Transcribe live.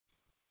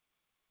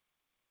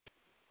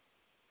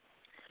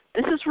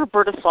This is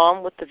Roberta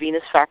Somm with the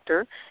Venus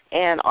Factor,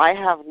 and I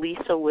have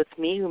Lisa with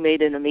me who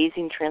made an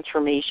amazing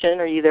transformation.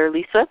 Are you there,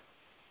 Lisa?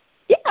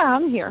 Yeah,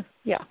 I'm here.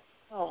 Yeah.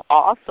 Oh,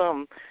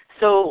 awesome.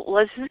 So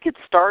let's just get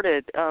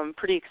started. I'm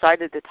pretty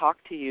excited to talk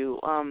to you.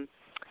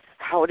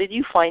 How did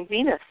you find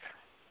Venus?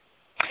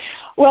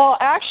 Well,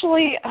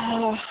 actually,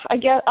 I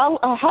guess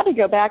I'll have to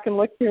go back and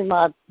look through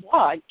my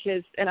blog,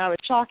 and I was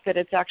shocked that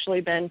it's actually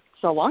been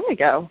so long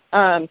ago.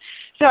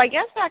 So I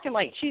guess back in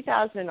like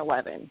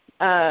 2011,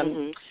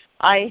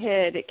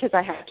 because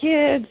I had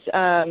kids,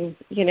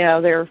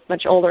 they're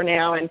much older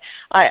now, and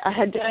I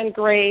had done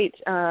great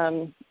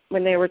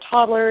when they were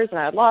toddlers, and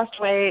I had lost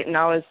weight, and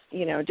I was,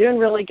 doing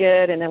really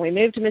good, and then we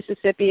moved to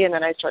Mississippi, and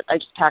then I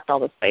just packed all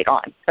this weight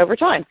on over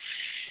time.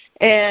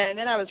 And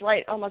then I was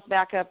almost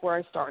back up where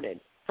I started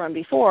from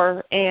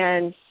before,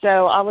 and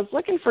so I was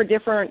looking for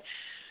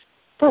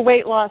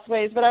weight loss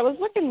ways, but I was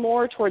looking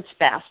more towards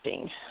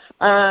fasting.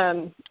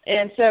 And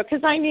so,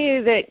 because I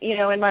knew that,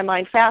 in my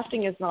mind,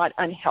 fasting is not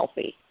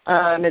unhealthy,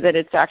 that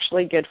it's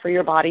actually good for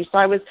your body. So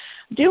I was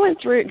doing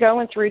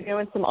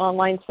some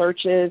online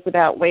searches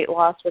about weight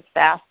loss with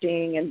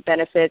fasting and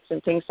benefits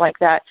and things like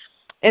that.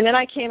 And then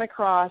I came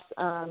across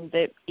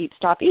the Eat,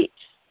 Stop, Eat.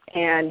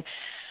 And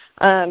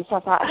so I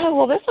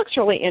thought, this looks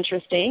really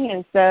interesting.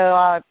 And so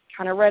I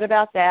kind of read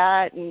about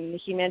that, and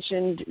he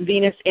mentioned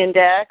Venus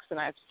Index, and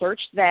I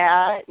searched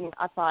that, and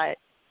I thought,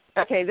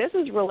 okay, this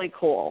is really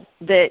cool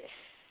that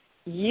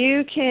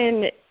you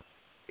can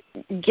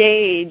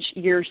gauge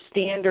your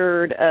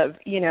standard of,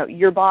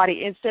 your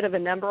body instead of a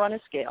number on a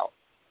scale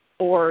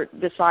or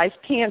the size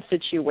pants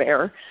that you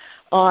wear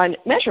on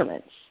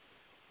measurements.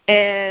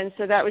 And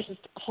so that was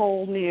just a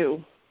whole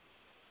new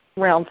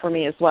realm for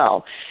me as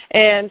well.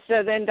 And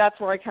so then that's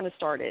where I kind of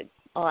started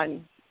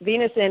on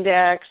Venus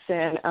Index,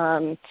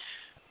 and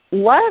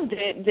loved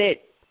it that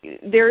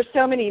there are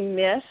so many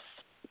myths,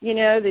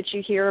 that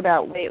you hear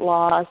about weight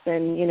loss,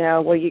 and, you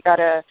got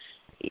to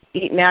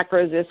eat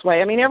macros this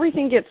way. I mean,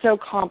 everything gets so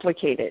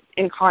complicated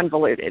and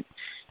convoluted.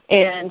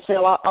 And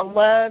so I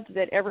loved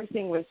that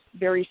everything was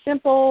very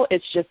simple.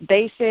 It's just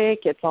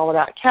basic. It's all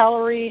about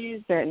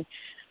calories. And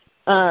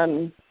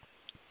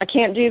I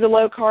can't do the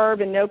low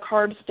carb and no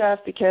carb stuff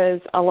because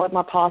I love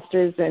my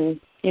pastas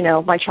and,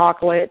 my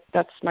chocolate.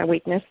 That's my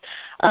weakness.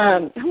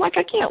 I'm like,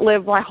 I can't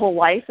live my whole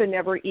life and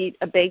never eat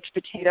a baked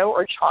potato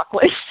or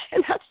chocolate.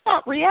 And that's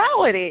not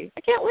reality.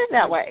 I can't live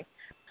that way.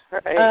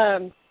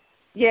 Right.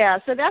 Yeah,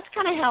 so that's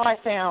kind of how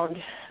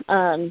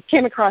I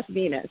came across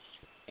Venus.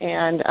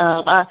 And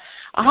I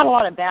had a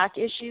lot of back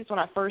issues when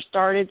I first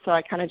started, so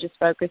I kind of just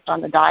focused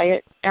on the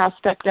diet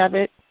aspect of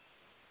it.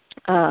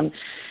 And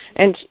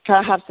kind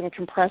of have some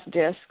compressed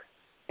discs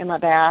in my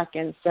back,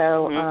 and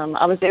so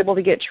I was able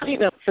to get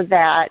treatment for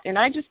that. And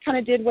I just kind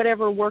of did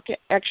whatever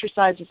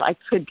exercises I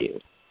could do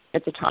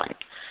at the time.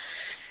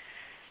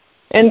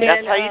 And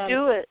then, that's how you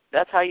do it.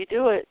 That's how you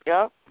do it,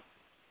 yep.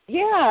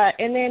 Yeah,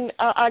 and then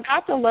I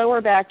got the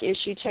lower back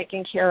issue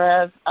taken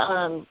care of,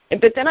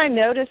 but then I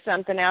noticed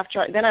something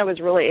then I was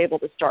really able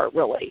to start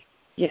really,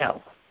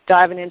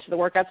 diving into the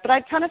workouts, but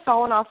I'd kind of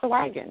fallen off the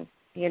wagon,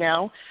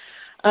 so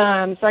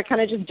I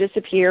kind of just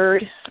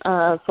disappeared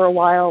for a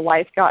while.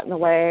 Life got in the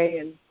way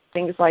and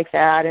things like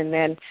that, and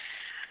then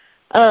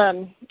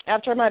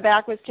after my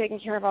back was taken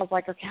care of, I was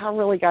like, okay, I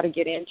really got to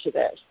get into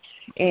this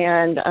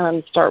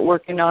and start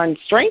working on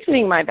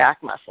strengthening my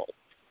back muscles.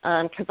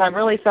 Because I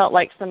really felt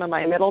like some of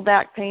my middle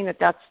back pain,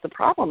 that's the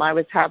problem I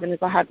was having, is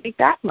I had big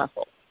back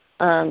muscles.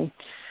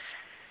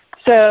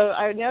 So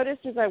I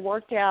noticed as I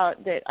worked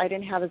out that I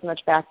didn't have as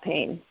much back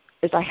pain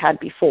as I had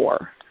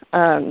before.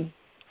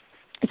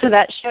 So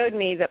that showed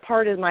me that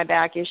part of my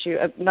back issue,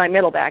 my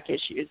middle back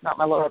issues, not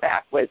my lower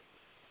back, was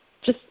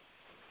just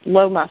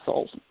low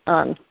muscle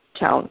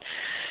tone.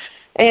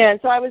 And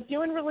so I was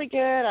doing really good.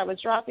 I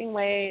was dropping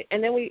weight,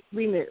 and then we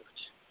moved.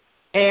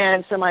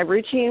 And so my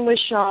routine was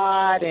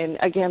shot, and,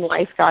 again,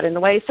 life got in the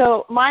way.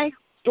 So my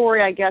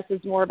story, I guess,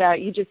 is more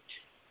about you just,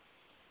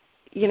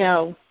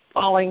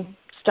 falling,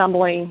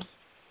 stumbling,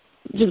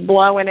 just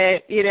blowing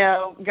it,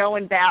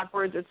 going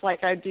backwards. It's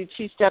like I do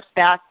 2 steps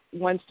back,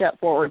 1 step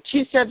forward,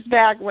 2 steps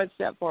back, 1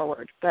 step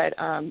forward. But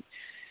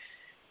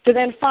so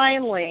then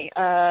finally,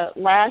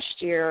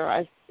 last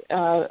year,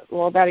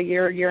 about a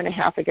year and a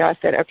half ago, I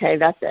said, okay,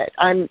 that's it.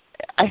 I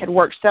had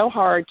worked so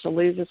hard to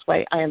lose this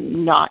weight. I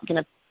am not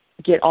going to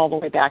get all the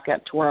way back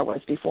up to where I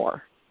was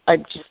before. I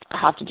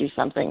have to do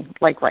something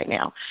like right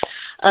now.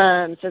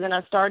 So then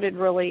I started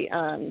really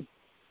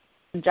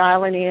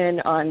dialing in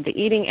on the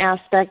eating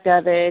aspect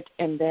of it,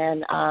 and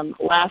then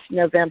last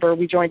November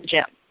we joined the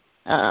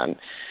gym.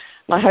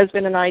 My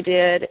husband and I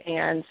did,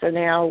 and so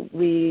now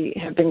we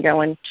have been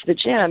going to the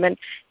gym.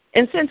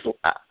 And since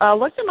I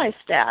looked at my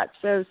stats,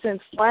 so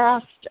since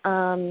last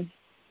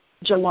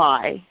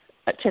July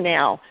to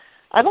now,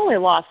 I've only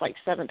lost like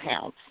 7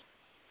 pounds.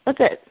 That's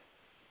it.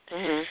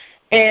 Mm-hmm.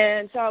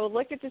 And so I would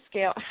look at the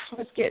scale. I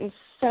was getting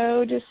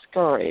so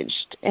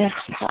discouraged, and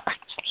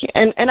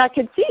I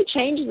could see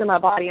changes in my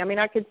body. I mean,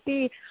 I could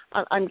see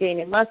I'm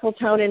gaining muscle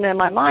tone, and in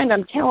my mind,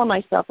 I'm telling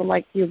myself, I'm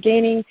like, you're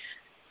gaining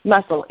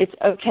muscle. It's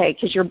okay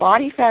because your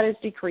body fat is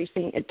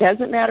decreasing. It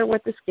doesn't matter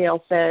what the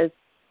scale says.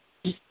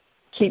 Just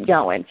keep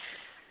going.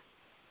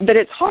 But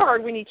it's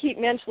hard when you keep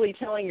mentally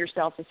telling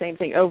yourself the same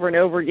thing over and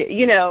over again.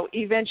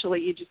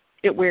 Eventually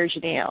it wears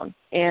you down.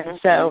 And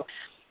so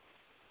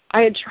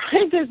I had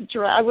tried this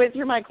dress. I went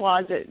through my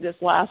closet this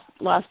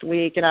last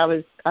week, and I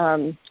was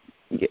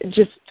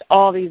just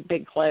all these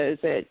big clothes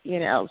that,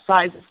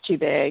 size is too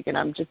big, and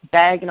I'm just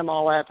bagging them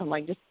all up. I'm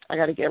like, I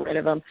got to get rid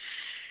of them.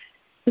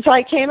 And so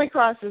I came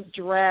across this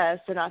dress,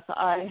 and I thought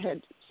I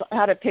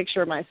had a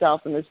picture of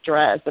myself in this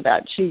dress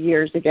about 2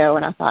 years ago,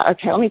 and I thought,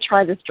 okay, let me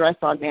try this dress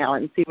on now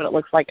and see what it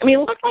looks like. I mean,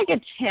 it looked like a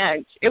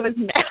tent. It was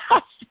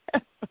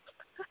massive.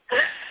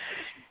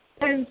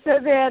 And so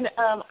then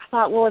I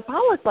thought, well, if I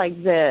look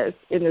like this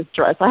in this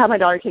dress, I had my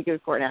daughter take it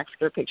before and ask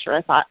her a picture.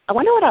 I thought, I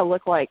wonder what I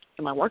look like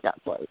in my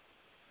workout clothes.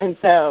 And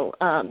so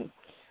I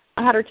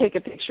had her take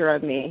a picture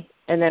of me,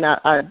 and then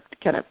I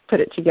kind of put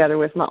it together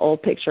with my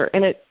old picture.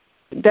 And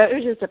that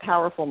was just a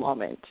powerful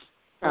moment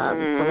for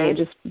me. It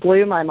just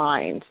blew my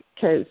mind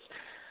because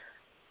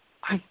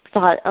I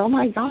thought, oh,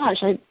 my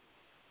gosh,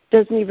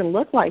 doesn't even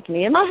look like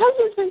me. And my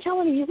husband's been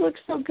telling me, you look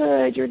so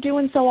good. You're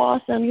doing so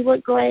awesome. You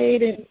look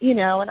great. And,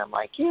 and I'm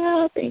like,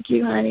 yeah, thank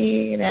you,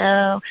 honey.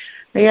 Yeah,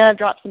 I've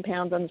dropped some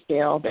pounds on the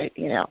scale, but,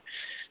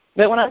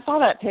 But when I saw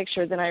that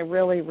picture, then I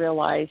really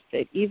realized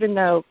that even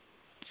though,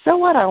 so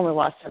what, I only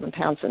lost 7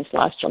 pounds since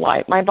last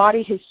July, my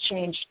body has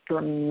changed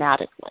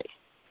dramatically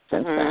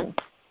since then.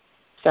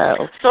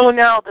 So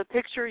now the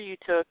picture you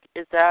took,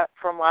 is that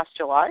from last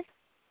July?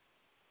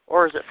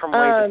 Or is it from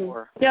way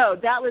before? No,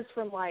 that was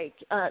from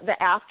the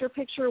after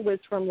picture was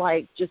from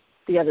just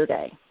the other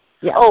day.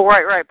 Yeah. Oh,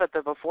 right. But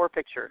the before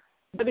picture.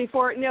 The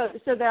before, no.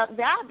 So that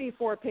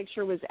before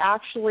picture was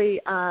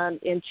actually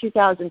in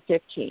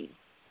 2015.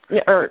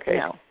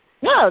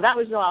 No, that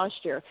was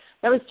last year.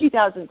 That was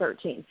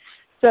 2013.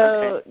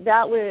 So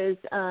that was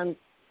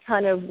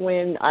kind of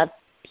when I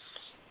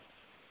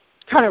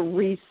kind of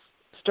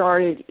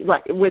restarted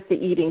with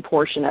the eating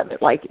portion of it.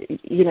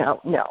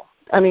 No.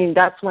 I mean,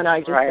 that's when I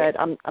just said,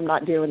 I'm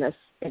not doing this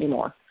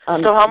anymore.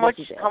 So how much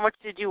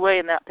did you weigh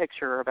in that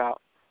picture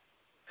about?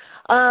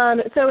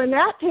 So in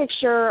that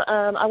picture,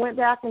 I went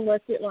back and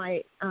looked at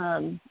my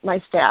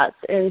stats,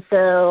 and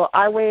so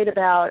I weighed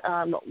about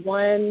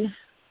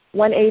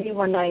 180,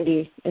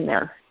 190 in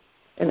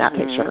that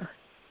picture.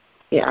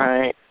 Yeah. All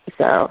right.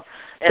 So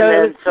it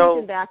was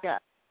creeping back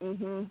up.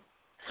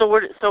 So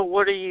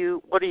what are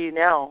you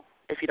now,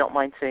 if you don't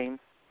mind saying?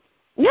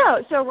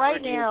 No, so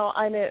right now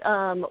I'm at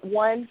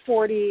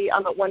 140.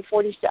 I'm at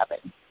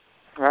 147.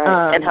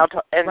 Right. And how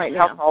tall are you?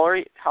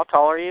 How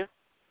tall are you?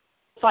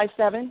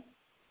 5'7".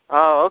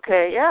 Oh,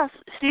 okay. Yes.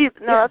 See,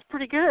 that's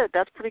pretty good.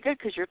 That's pretty good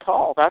because you're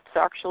tall. That's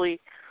actually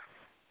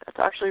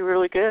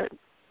really good.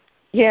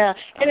 Yeah,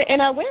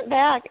 and I went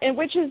back, and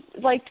which is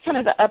kind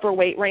of the upper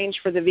weight range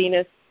for the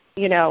Venus,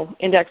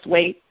 index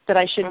weight that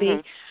I should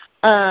be.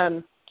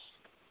 And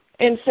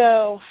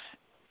so.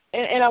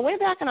 And I went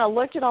back and I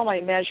looked at all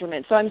my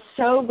measurements. So I'm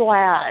so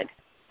glad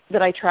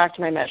that I tracked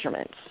my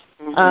measurements.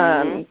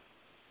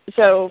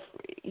 So,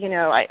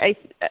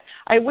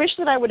 I wish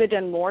that I would have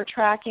done more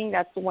tracking.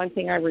 That's the one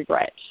thing I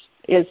regret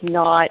is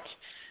not,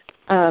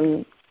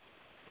 because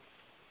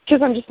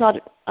I'm just not,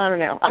 I don't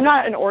know. I'm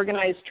not an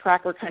organized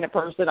tracker kind of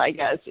person, I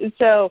guess. And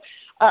so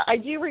I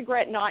do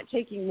regret not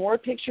taking more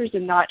pictures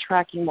and not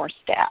tracking more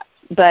stats.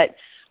 But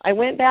I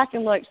went back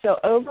and looked. So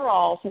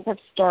overall, since I've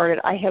started,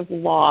 I have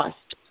lost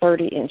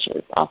 30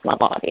 inches off my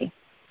body.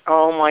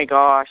 Oh my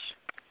gosh!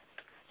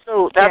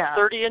 So that's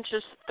 30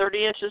 inches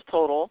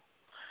total,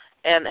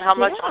 and how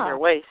much on your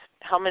waist?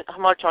 How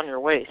much on your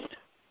waist?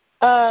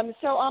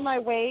 So on my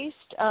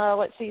waist,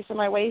 let's see. So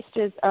my waist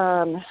is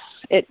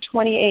at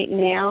 28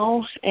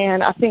 now,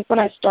 and I think when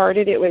I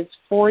started it was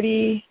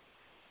 42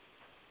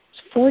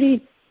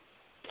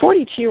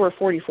 or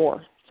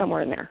 44,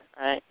 somewhere in there.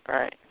 Right.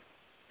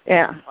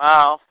 Yeah.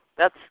 Wow,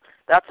 that's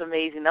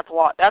amazing. That's a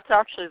lot. That's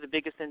actually the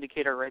biggest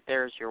indicator right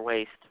there is your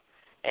waist,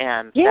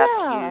 and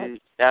that's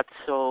huge. That's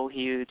so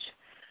huge.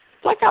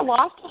 It's like I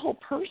lost a whole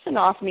person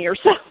off me or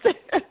something.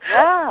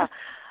 Yeah.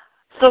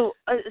 So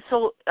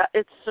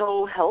it's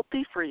so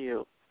healthy for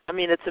you. I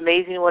mean, it's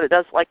amazing what it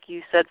does, like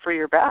you said, for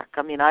your back.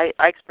 I mean, I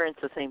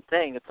experienced the same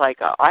thing. It's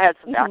like I had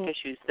some back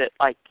issues that,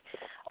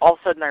 all of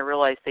a sudden I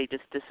realized they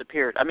just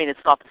disappeared. I mean,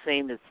 it's not the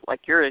same as,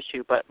 your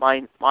issue, but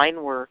mine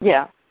were.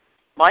 Yeah.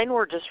 Mine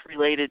were just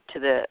related to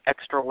the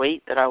extra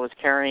weight that I was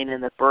carrying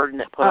and the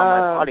burden it put on my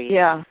body.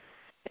 Yeah.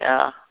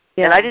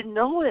 And I didn't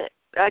know it.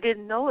 I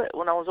didn't know it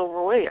when I was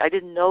overweight. I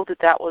didn't know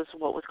that was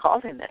what was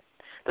causing it.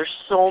 There's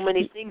so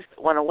many things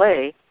that went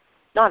away.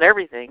 Not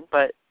everything,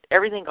 but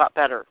everything got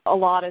better. A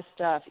lot of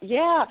stuff.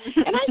 Yeah.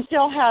 And I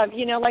still have,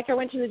 I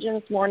went to the gym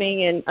this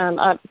morning and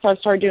so I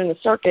started doing the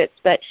circuits,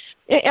 and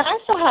I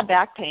still have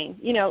back pain,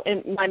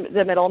 in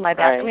the middle of my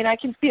back. Right. I mean, I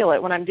can feel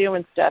it when I'm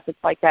doing stuff.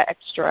 It's like that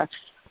extra,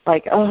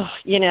 kind of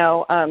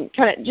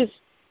just,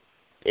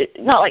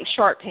 not like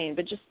sharp pain,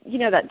 but just,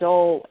 that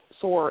dull,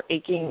 sore,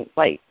 aching,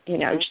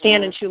 you're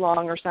standing too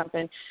long or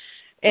something.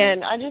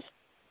 And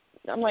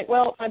I'm like,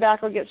 well, my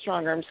back will get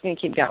stronger. I'm just going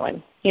to keep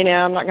going. You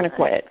know, I'm not going to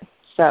quit.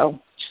 So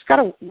just got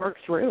to work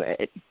through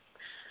it.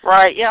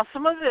 Right. Yeah.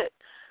 Some of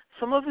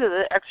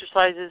the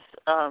exercises,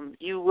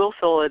 you will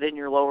feel it in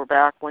your lower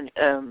back when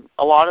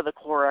a lot of the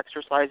core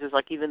exercises,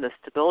 like even the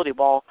stability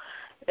ball,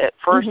 at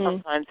first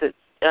sometimes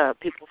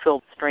people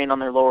feel strain on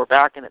their lower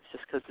back, and it's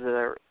just because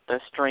the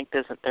strength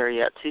isn't there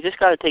yet. So you just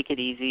got to take it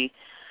easy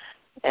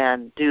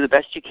and do the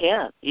best you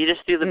can. You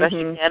just do the best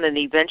you can, and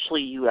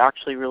eventually you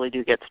actually really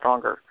do get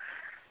stronger.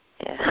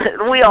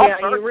 And we all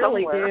start you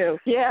really somewhere. do.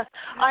 Yeah,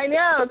 I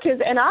know.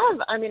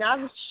 I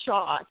was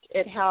shocked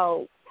at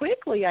how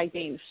quickly I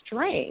gained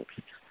strength.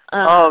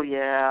 Oh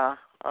yeah.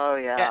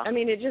 I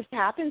mean, it just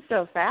happens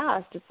so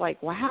fast. It's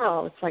like,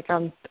 wow, it's like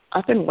I'm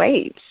up in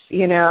weights,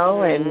 you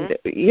know, and,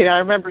 you know, I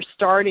remember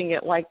starting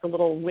at like the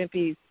little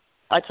wimpy,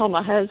 I told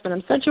my husband,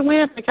 I'm such a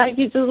wimp, I got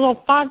to use the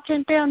little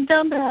 5-10-pound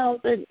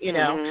dumbbells, and, you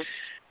know,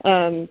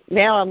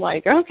 now I'm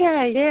like,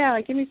 okay, yeah,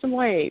 give me some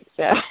weight,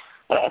 so.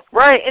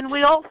 Right, and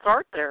we all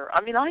start there.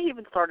 I mean, I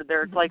even started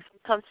there. It's like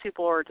sometimes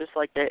people are just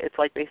like, it's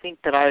like they think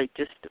that I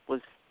just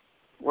was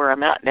where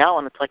I'm at now,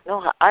 and it's like,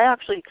 no, I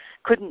actually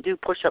couldn't do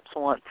push-ups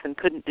once and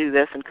couldn't do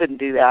this and couldn't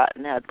do that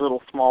and had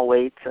little small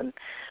weights, and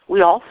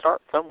we all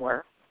start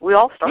somewhere. We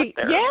all start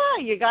there. Yeah,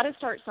 you got to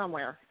start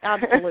somewhere.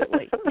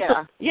 Absolutely.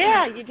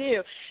 Yeah, you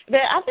do.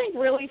 But I think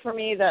really for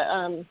me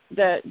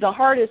the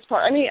hardest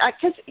part, I mean,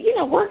 because, you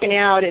know, working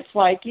out, it's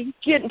like you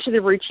get into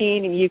the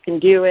routine and you can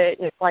do it,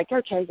 and it's like,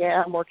 okay,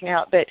 yeah, I'm working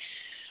out. But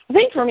I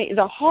think for me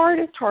the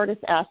hardest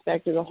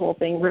aspect of the whole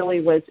thing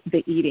really was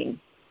the eating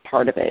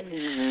part of it.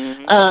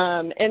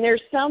 And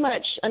there's so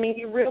much, I mean,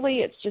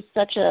 it's just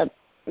such a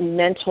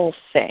mental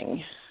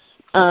thing.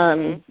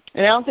 And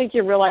I don't think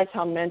you realize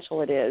how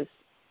mental it is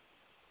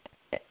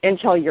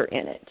until you're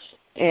in it.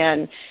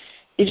 And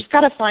you just got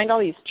to find all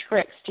these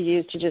tricks to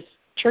use to just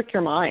trick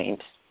your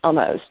mind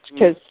almost.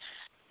 Because,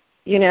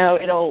 you know,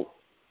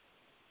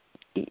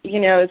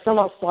 it's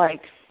almost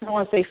like, I don't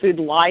want to say food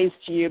lies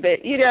to you,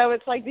 but, you know,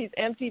 it's like these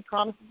empty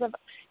promises of,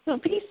 you'll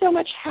be so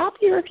much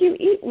happier if you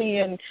eat me.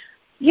 And,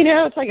 you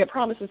know, it's like it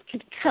promises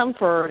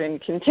comfort and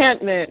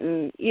contentment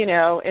and, you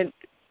know,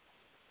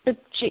 but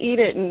you eat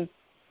it and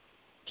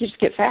you just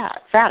get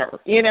fatter,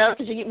 you know,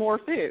 because you eat more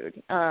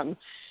food.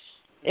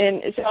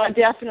 And so I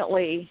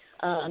definitely,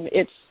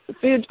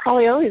 food's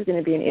probably always going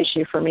to be an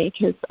issue for me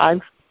because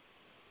I'm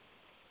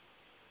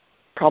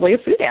probably a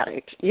food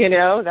addict. You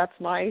know, that's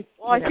my.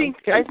 Well, I think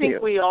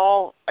we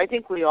all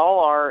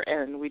are,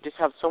 and we just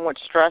have so much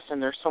stress,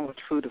 and there's so much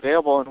food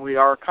available, and we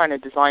are kind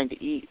of designed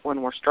to eat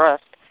when we're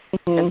stressed.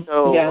 And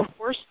so,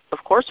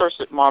 of course, our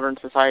modern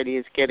society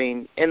is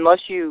getting,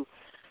 unless you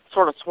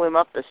sort of swim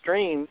up the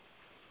stream,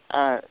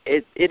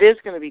 it is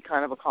going to be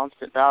kind of a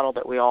constant battle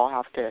that we all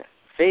have to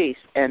face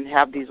and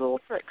have these little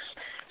tricks.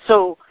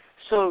 So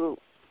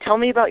tell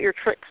me about your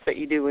tricks that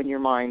you do in your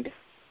mind.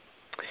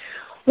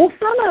 Well,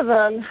 some of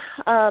them,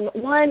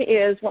 one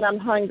is when I'm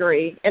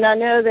hungry, and I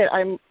know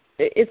that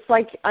it's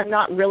like I'm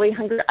not really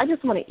hungry. I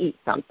just want to eat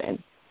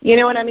something. You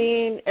know what I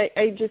mean?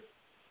 I just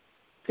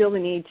feel the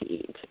need to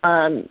eat.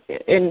 And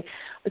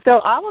so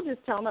I will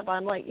just tell them,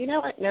 I'm like, you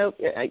know what, nope,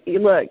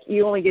 look,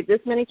 you only get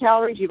this many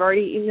calories, you've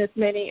already eaten this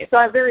many. So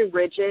I'm very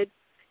rigid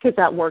because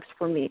that works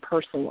for me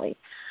personally.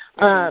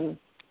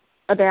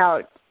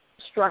 About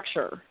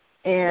structure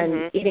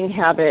and eating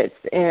habits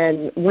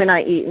and when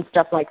I eat and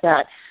stuff like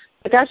that.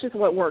 But that's just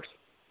what works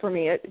for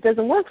me. It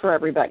doesn't work for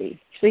everybody.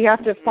 So you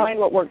have to find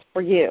what works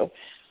for you.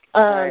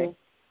 Right.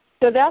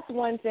 So that's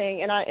one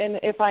thing. And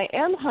if I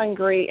am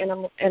hungry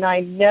and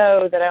I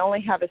know that I only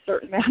have a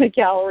certain amount of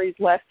calories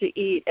left to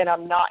eat and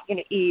I'm not going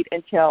to eat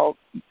until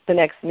the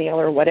next meal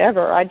or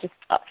whatever, I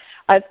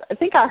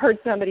think I heard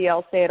somebody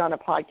else say it on a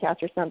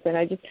podcast or something.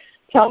 I just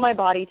tell my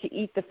body to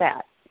eat the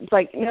fat. It's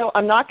like, no,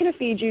 I'm not going to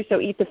feed you, so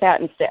eat the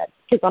fat instead,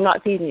 because I'm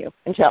not feeding you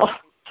until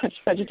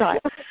such a time.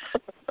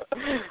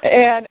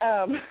 And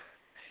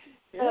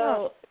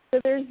so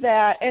there's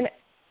that. And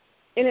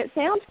it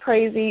sounds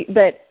crazy,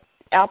 but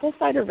apple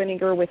cider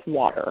vinegar with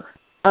water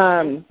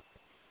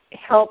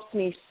helps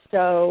me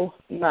so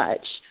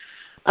much.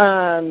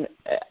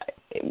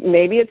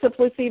 Maybe it's a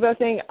placebo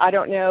thing. I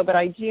don't know, but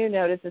I do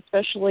notice,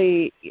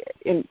 especially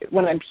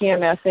when I'm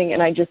PMSing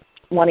and I just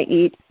want to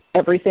eat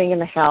everything in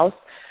the house,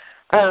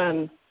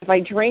 if I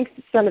drink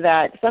some of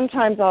that,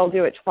 sometimes I'll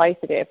do it twice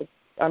a day if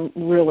I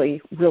really,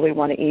 really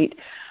want to eat.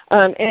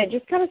 And it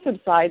just kind of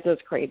subsides those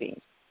cravings.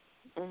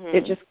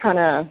 It just kind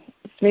of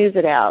smooths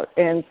it out.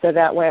 And so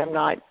that way I'm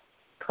not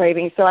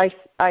craving. So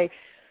and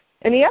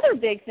the other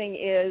big thing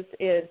is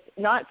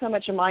not so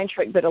much a mind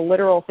trick, but a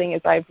literal thing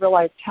is I've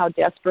realized how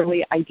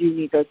desperately I do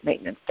need those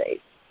maintenance days.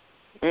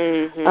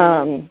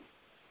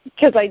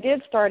 Because I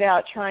did start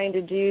out trying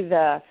to do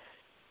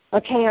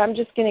okay, I'm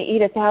just going to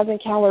eat 1,000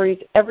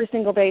 calories every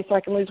single day so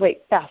I can lose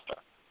weight faster.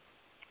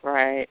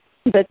 Right.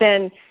 But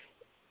then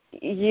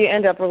you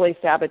end up really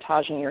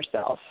sabotaging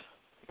yourself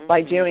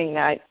by doing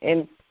that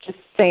and just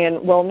saying,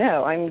 well,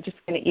 no, I'm just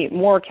going to eat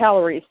more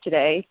calories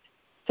today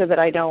so that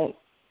I don't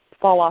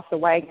fall off the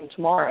wagon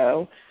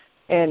tomorrow.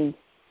 And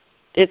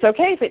it's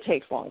okay if it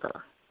takes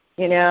longer.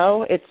 You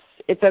know,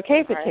 it's okay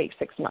if it Right. takes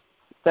 6 months.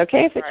 It's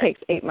okay if it Right.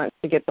 takes 8 months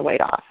to get the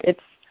weight off.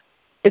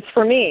 It's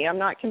for me. I'm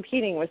not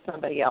competing with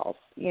somebody else.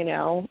 You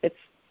know, this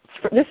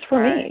is for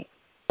Right. me.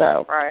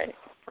 So Right.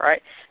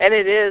 Right. And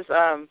it is.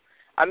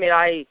 I mean,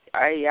 I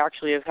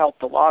actually have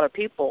helped a lot of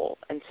people,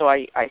 and so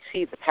I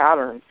see the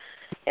pattern.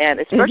 And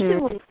especially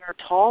when you're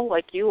tall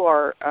like you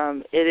are,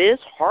 it is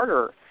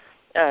harder.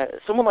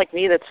 Someone like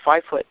me that's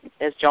 5 foot,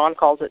 as John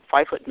calls it,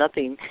 5 foot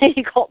nothing.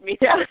 He called me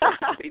 5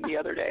 foot nothing the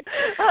other day.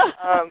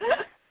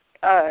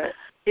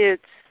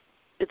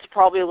 It's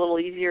probably a little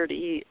easier to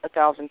eat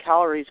 1,000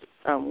 calories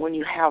when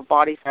you have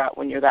body fat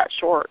when you're that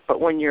short. But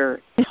when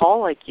you're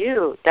tall like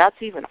you,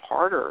 that's even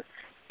harder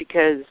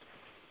because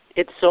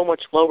it's so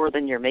much lower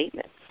than your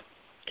maintenance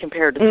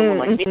compared to someone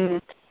like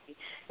me.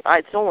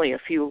 It's only a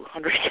few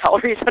hundred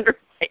calories under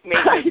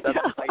my maintenance.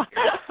 That's like,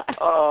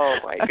 oh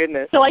my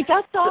goodness. So like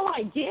that's all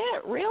I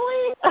get,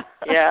 really?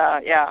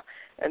 Yeah.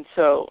 And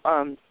so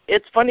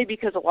it's funny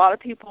because a lot of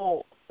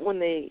people, when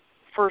they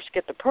first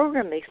get the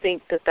program, they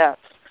think that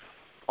that's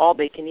all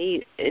they can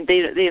eat. And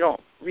they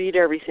don't read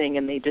everything,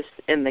 and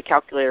the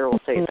calculator will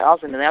say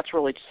 1,000, and that's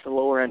really just the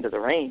lower end of the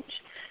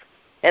range.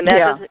 And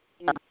that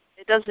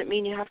doesn't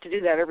mean you have to do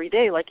that every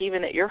day. Like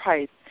even at your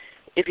height,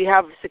 if you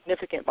have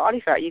significant body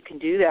fat, you can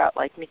do that.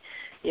 Like me,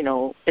 you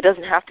know, it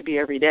doesn't have to be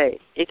every day.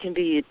 It can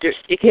be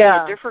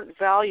a different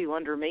value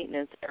under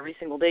maintenance every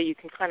single day. You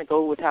can kind of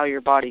go with how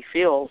your body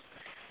feels,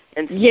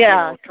 and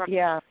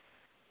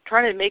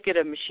trying to make it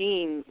a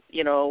machine,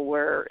 you know,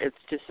 where it's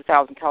just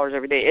 1,000 calories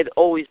every day. It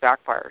always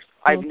backfires.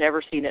 I've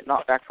never seen it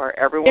not backfire.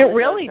 Everyone it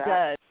really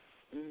does.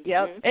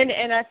 Yep.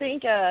 And I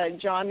think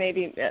John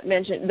maybe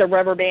mentioned the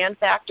rubber band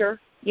factor.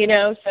 You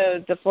know,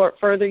 so the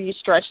further you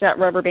stretch that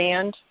rubber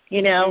band,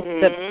 you know,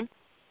 the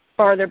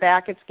farther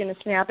back it's going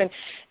to snap. And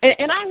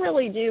I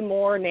really do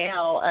more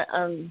now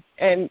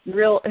and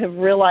have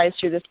realized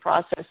through this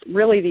process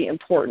really the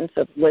importance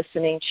of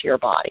listening to your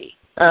body.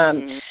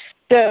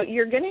 So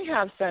you're going to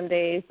have some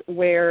days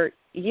where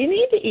you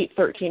need to eat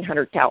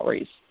 1,300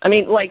 calories. I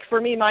mean, like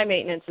for me, my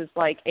maintenance is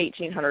like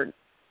 1,800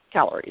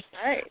 calories.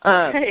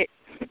 Right.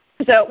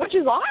 So, which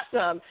is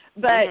awesome,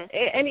 but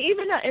and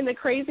even and the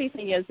crazy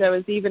thing is though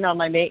is even on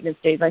my maintenance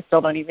days I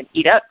still don't even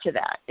eat up to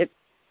that.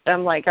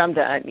 I'm like I'm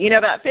done. You know,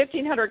 about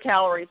 1,500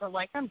 calories. I'm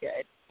like I'm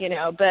good. You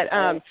know, but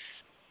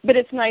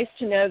it's nice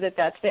to know that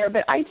that's there.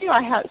 But I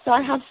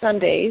have some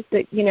days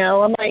that you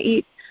know I might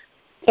eat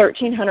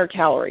 1,300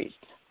 calories,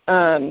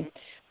 and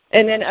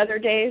then other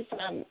days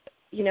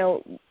you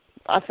know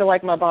I feel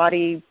like my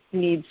body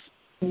needs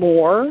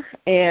more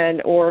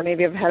or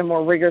maybe I've had a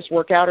more rigorous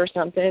workout or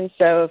something.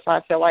 So if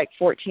I feel like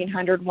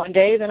 1,400 one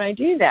day, then I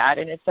do that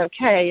and it's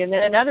okay. And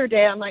then another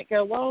day I might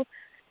go, well,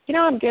 you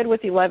know, I'm good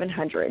with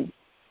 1,100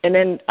 and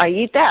then I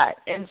eat that.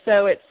 And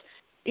so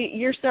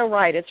you're so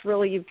right. It's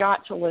really, you've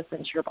got to listen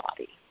to your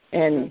body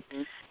and,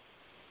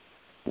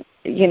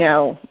 you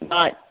know,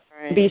 not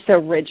be so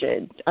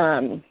rigid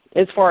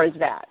as far as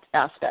that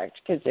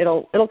aspect because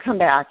it'll come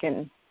back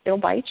and it'll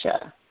bite you.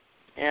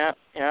 Yeah.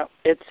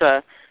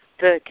 It's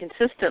the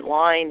consistent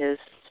line is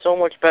so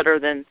much better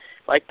than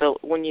like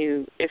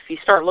if you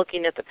start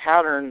looking at the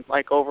pattern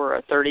like over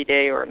a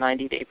 30-day or a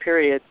 90-day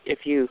period,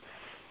 you'll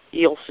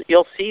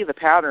see the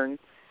pattern.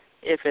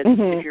 If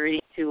you're eating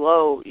too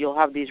low, you'll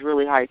have these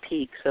really high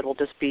peaks. It'll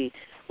just be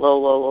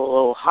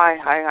low,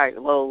 high,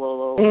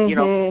 low, you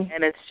know,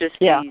 and it's just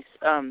these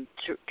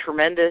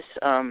tremendous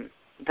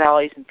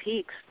valleys and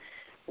peaks.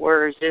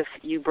 Whereas if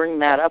you bring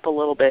that up a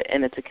little bit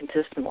and it's a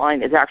consistent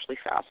line, it's actually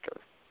faster.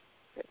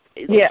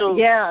 You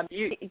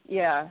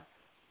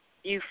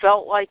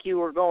felt like you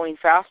were going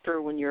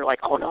faster when you're like,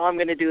 oh no, I'm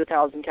going to do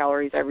 1,000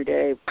 calories every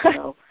day. You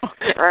know,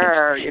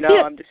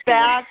 I'm just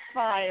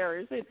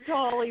backfires. It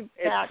totally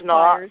backfires. It's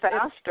not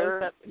faster.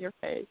 It goes up in your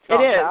face.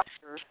 It is.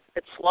 Faster.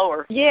 It's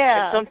slower.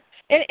 Yeah.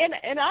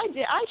 And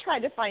I tried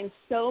to find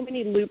so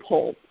many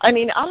loopholes. I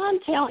mean, I'm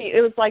telling you,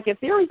 it was like if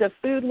there was a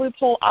food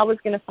loophole, I was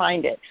going to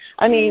find it.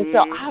 I mean,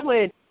 so I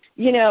would.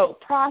 You know,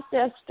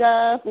 processed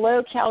stuff,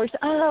 low calories.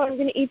 Oh, I'm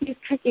going to eat these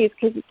cookies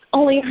because it's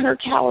only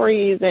 100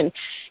 calories, and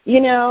you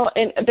know.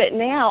 But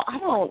now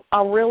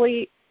I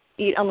really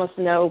eat almost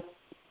no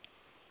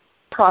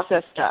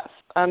processed stuff.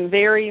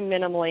 Very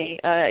minimally.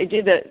 I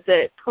do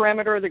the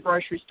perimeter of the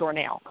grocery store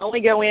now. I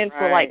only go in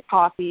for like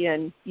coffee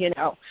and you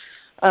know,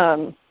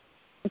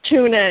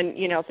 tuna and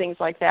you know things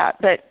like that.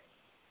 But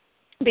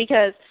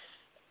because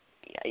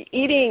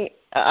eating.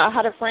 I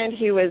had a friend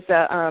who was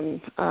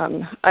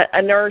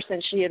a nurse,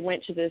 and she had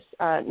went to this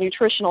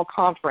nutritional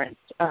conference,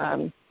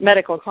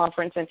 medical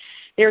conference, and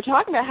they were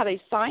talking about how they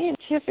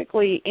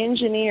scientifically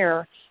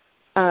engineer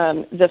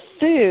the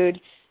food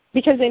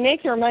because they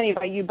make their money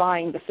by you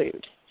buying the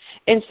food.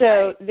 And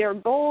so their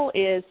goal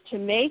is to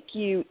make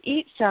you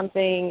eat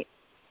something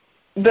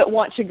but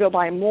want to go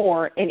buy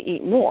more and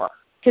eat more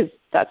because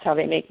that's how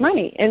they make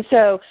money. And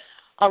so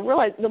I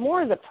realized the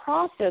more of the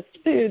processed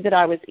food that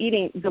I was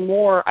eating, the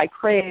more I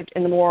craved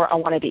and the more I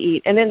wanted to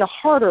eat. And then the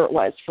harder it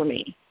was for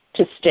me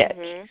to stick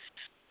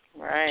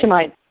to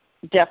my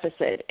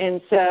deficit.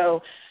 And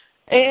so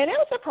And it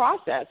was a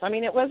process. I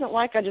mean, it wasn't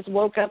like I just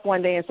woke up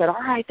one day and said, all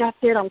right, that's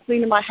it, I'm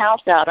cleaning my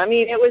house out. I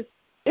mean, it was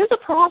a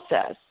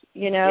process,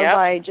 you know, Yep.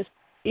 by just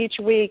each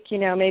week, you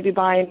know, maybe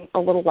buying a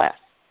little less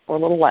or a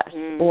little less.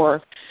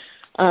 Or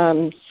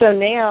so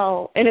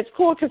now, and it's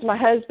cool because my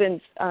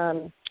husband's,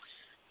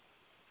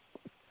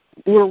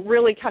 we're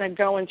really kind of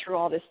going through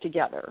all this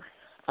together.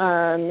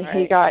 Right.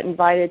 He got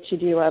invited to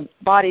do a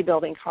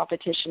bodybuilding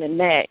competition in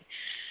May.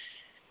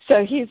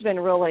 So he's been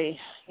really,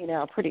 you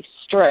know, pretty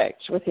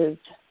strict with his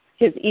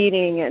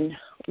eating and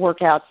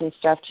workouts and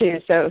stuff too.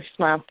 So he's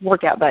my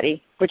workout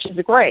buddy, which is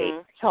great.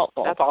 It's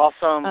helpful. That's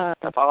awesome.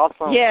 That's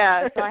awesome.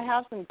 Yeah, so I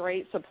have some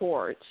great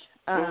support.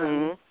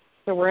 So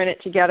we're in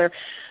it together.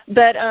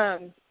 But,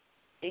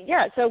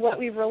 yeah, so what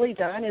we've really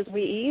done is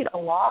we eat a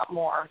lot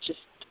more, just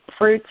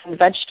fruits and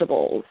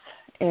vegetables.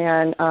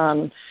 And,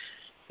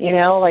 you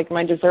know, like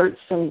my desserts,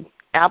 some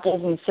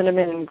apples and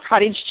cinnamon and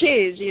cottage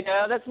cheese, you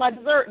know, that's my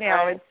dessert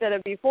now. Right. Instead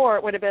of before,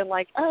 it would have been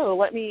like, oh,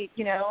 let me,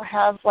 you know,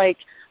 have like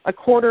a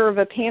quarter of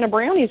a pan of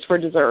brownies for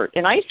dessert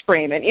and ice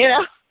cream, and, you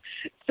know.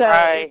 So,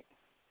 right.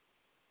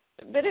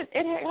 But it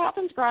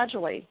happens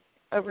gradually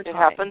over time. It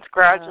happens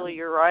gradually.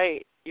 You're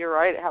right. You're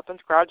right. It happens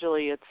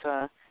gradually. It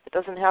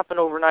doesn't happen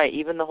overnight.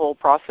 Even the whole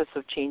process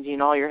of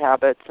changing all your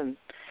habits. And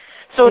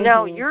so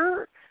now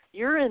you're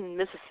in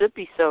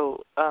Mississippi.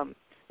 So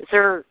is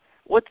there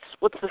what's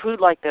the food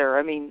like there?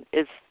 I mean,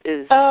 is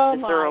there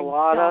a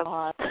lot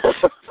of?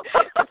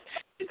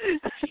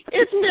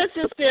 It's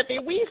Mississippi.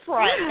 We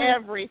fry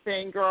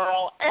everything,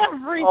 girl.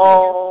 Everything.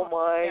 Oh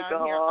my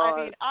God! Here.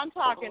 I mean, I'm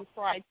talking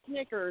fried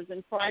Snickers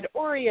and fried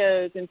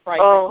Oreos and fried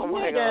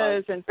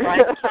tomatoes and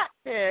fried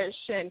catfish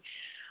and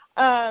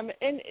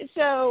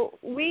so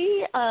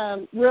we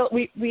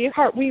rarely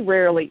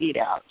eat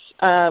out.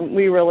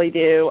 We really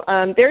do.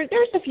 There's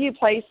a few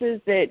places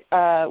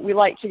that we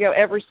like to go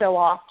every so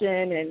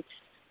often, and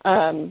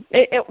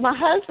my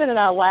husband and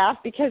I laugh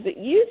because it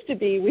used to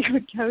be we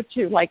would go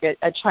to like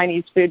a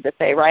Chinese food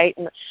buffet, right?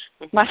 And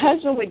my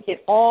husband would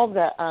get all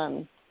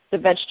the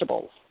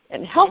vegetables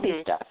and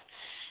healthy stuff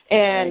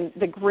and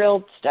the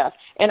grilled stuff,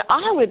 and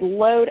I would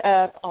load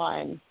up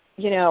on,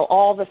 you know,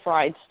 all the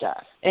fried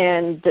stuff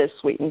and the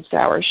sweet and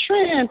sour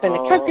shrimp and the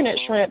coconut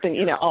shrimp and,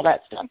 you know, all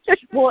that stuff.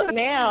 Well,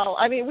 now,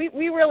 I mean,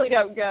 we really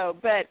don't go,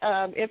 but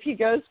if he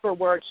goes for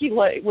work,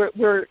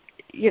 we're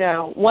you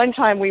know, one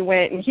time we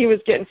went and he was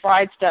getting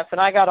fried stuff and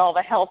I got all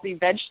the healthy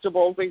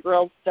vegetables and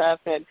grilled stuff.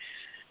 And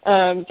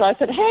so I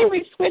said, hey,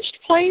 we switched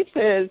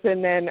places.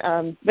 And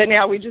then, but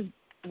now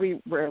we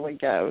rarely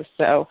go.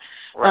 So,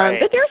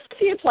 but there's a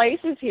few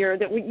places here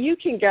that you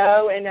can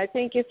go. And I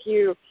think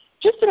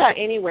just about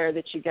anywhere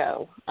that you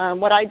go,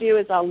 what I do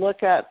is I'll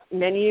look up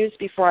menus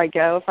before I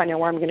go if I know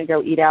where I'm going to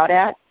go eat out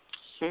at.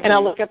 And I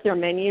look up their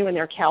menu and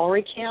their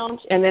calorie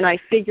count, and then I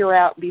figure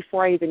out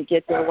before I even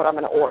get there what I'm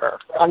going to order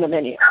on the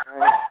menu.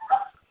 Right.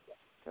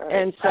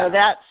 And so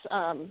that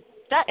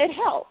it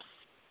helps.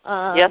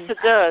 Yes, it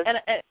does.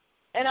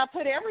 And I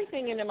put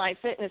everything into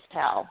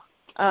MyFitnessPal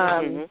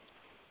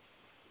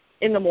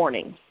in the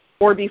morning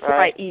or before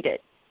I eat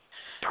it.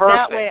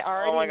 Perfect. That way I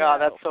already oh my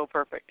God, that's so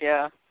perfect.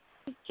 Yeah.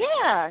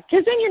 Yeah,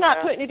 because then you're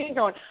not putting it in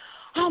going,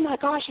 oh my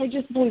gosh, I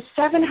just blew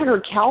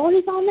 700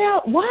 calories on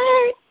that.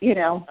 What? You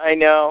know.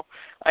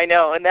 I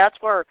know, and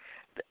that's where,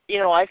 you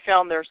know, I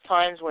found there's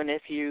times when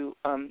if you,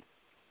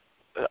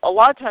 a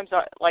lot of times,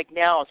 like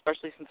now,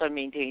 especially since I'm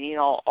maintaining,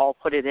 I'll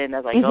put it in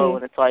as I go,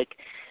 and it's like,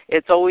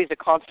 it's always a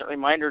constant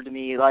reminder to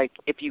me, like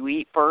if you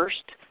eat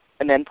first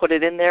and then put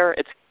it in there,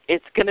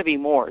 it's going to be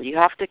more. You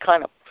have to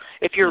kind of,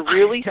 if you're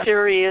really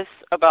serious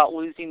about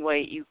losing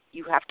weight,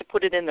 you have to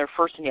put it in there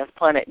first and you have to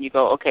plan it and you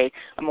go, okay,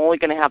 I'm only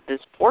going to have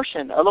this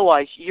portion.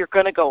 Otherwise, you're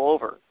going to go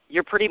over.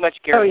 You're pretty much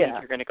guaranteed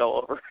you're going to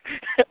go over.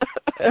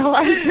 Oh,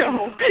 I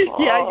know.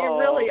 Yeah, you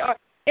really are.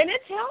 And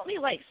it's helped me.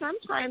 Like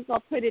sometimes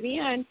I'll put it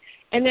in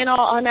and then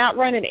I'm out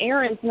running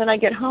errands and then I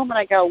get home and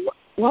I go,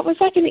 what was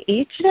I going to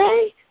eat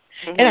today?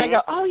 And I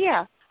go, oh,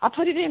 yeah, I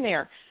put it in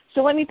there.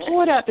 So let me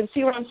pull it up and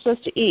see what I'm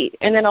supposed to eat.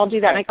 And then I'll do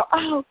that. And I go,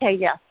 oh, okay,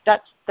 yeah,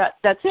 that's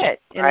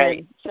it. And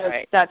then, so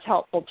that's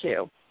helpful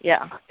too.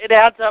 Yeah. It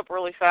adds up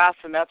really fast,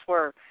 and that's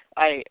where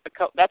I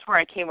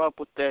came up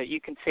with the you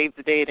can save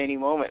the day at any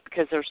moment,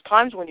 because there's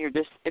times when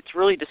it's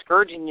really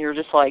discouraging. You're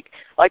just like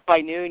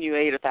by noon you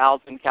ate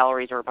 1,000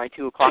 calories, or by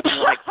 2 o'clock and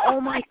you're like, oh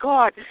my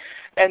God.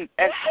 And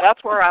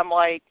that's where I'm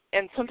like,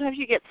 and sometimes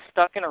you get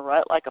stuck in a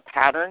rut, like a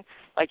pattern,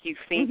 like you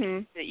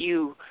think that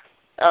you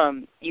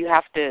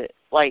have to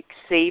like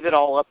save it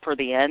all up for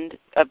the end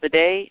of the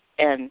day.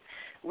 And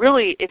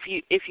really, if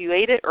you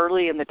ate it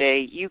early in the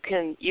day, you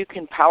can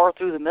power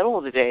through the middle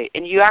of the day,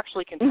 and you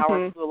actually can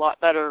power through a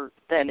lot better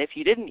than if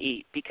you didn't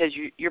eat, because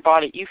you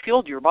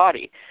fueled your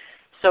body.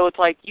 So it's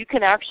like you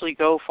can actually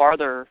go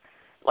farther,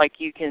 like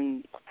you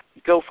can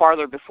go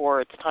farther before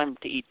it's time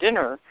to eat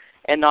dinner,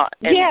 and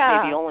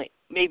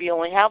maybe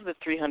only have the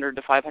 300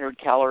 to 500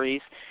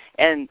 calories.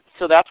 And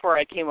so that's where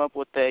I came up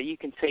with you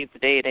can save the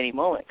day at any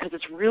moment, because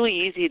it's really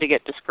easy to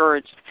get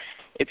discouraged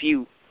if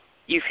you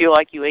feel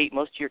like you ate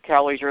most of your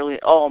calories early.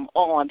 I'm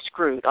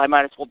screwed. I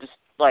might as well just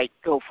like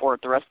go for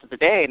it the rest of the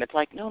day. And it's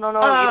like, no, Oh, you don't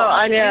have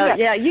I to do know. that.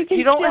 Yeah, you can.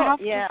 You don't still, have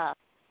to. yeah.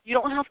 You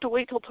don't have to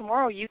wait till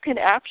tomorrow. You can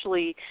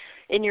actually,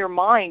 in your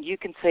mind, you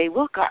can say,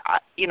 look,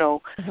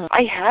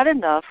 I had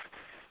enough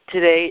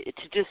today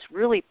to just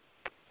really,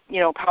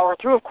 power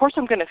through. Of course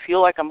I'm going to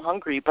feel like I'm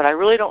hungry, but I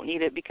really don't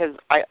need it because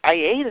I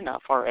ate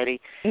enough already.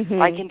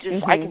 Mm-hmm. I can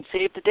just, I can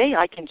save the day.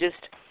 I can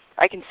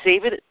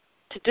save it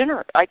to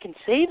dinner. I can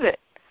save it.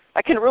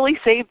 I can really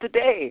save the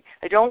day.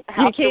 I don't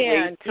have to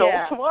wait till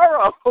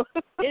tomorrow.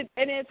 And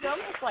it's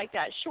almost like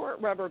that short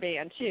rubber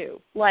band,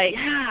 too. Like,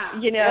 yeah.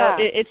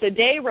 It's a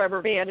day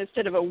rubber band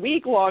instead of a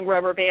week-long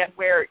rubber band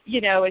where,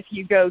 if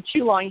you go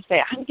too long, you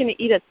say, I'm going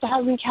to eat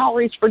 1,000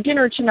 calories for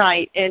dinner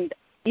tonight, and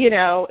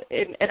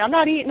I'm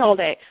not eating all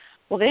day.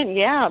 Well, then,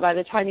 by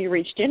the time you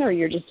reach dinner,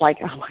 you're just like,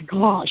 oh, my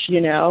gosh,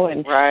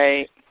 and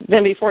right.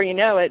 Then before you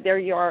know it, there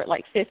you are at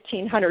like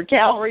 1,500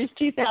 calories,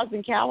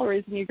 2,000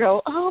 calories, and you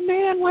go, oh,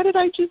 man, what did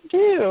I just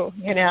do?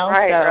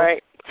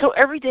 Right. So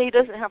every day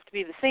doesn't have to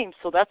be the same.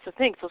 So that's the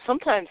thing. So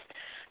sometimes,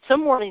 some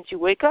mornings you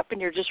wake up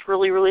and you're just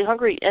really, really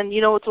hungry, and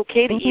it's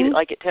okay to eat it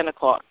like at 10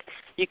 o'clock.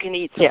 You can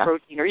eat some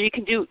protein, or you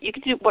can do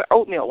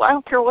oatmeal. I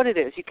don't care what it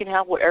is. You can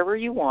have whatever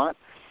you want.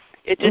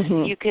 It just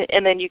you can,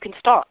 and then you can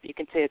stop. You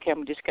can say, okay,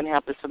 I'm just going to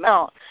have this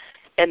amount,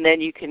 and then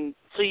you can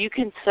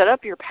set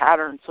up your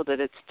pattern so that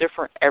it's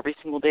different every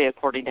single day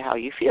according to how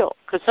you feel.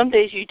 Because some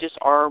days you just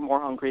are more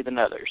hungry than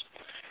others.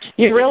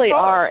 You really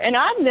are. And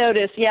I've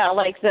noticed,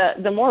 like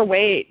the more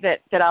weight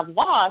that I've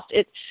lost,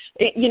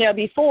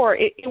 before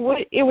it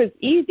was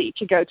easy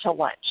to go to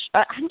lunch.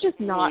 I'm just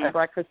not a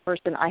breakfast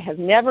person. I have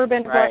never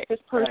been a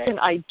breakfast person.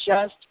 I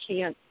just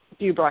can't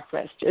do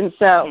breakfast. And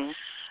so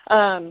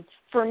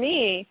for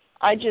me,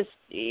 I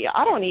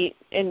don't eat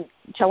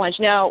until lunch.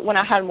 Now, when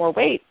I had more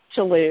weight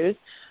to lose,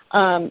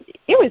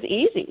 it was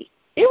easy.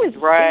 It was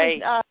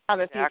have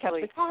a few cups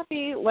of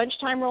coffee,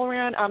 lunchtime roll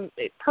around.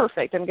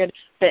 Perfect. I'm good.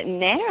 But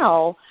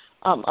now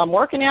I'm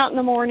working out in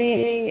the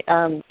morning,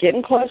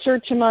 getting closer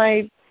to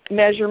my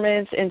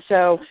measurements, and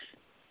so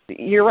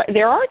you're right.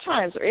 There are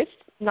times where it's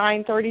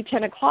 9:30,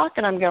 10 o'clock,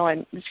 and I'm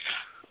going,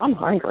 I'm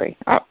hungry.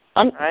 I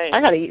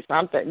got to eat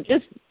something.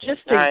 Just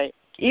to,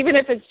 even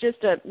if it's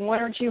just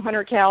 100 or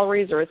 200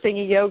 calories or a thing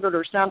of yogurt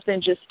or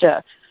something, just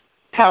to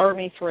power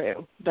me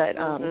through. But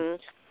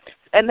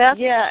and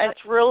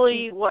that's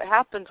really what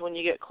happens when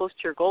you get close to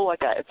your goal like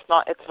that. It's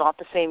not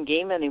the same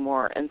game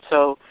anymore, and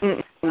so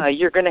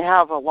you're going to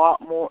have a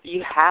lot more.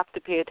 You have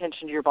to pay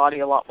attention to your body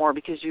a lot more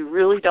because you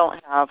really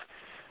don't have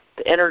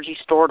the energy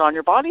stored on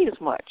your body as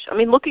much. I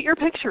mean, look at your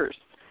pictures.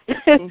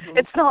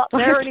 It's not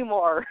there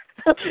anymore.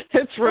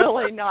 It's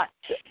really not.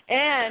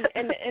 And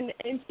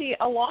see,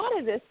 a lot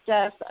of this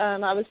stuff.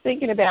 I was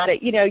thinking about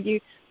it.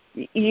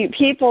 You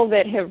people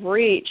that have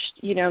reached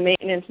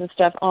maintenance and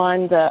stuff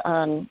on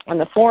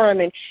the forum,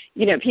 and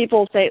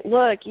people say,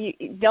 look, you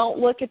don't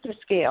look at the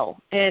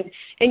scale, and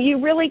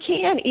you really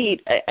can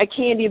eat a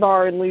candy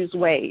bar and lose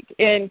weight,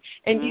 and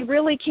you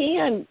really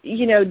can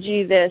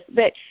do this,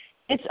 but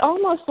it's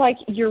almost like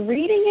you're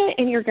reading it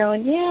and you're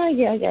going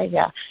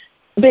yeah,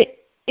 but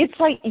it's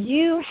like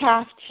you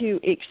have to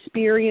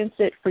experience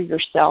it for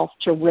yourself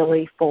to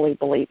really fully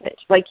believe it.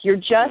 Like you're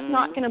just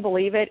not going to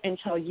believe it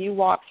until you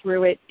walk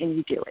through it and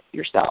you do it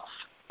yourself.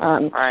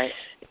 And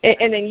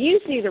then you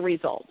see the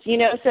results.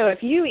 So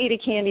if you eat a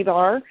candy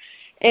bar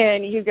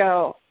and you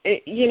go, and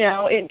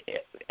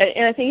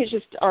I think it's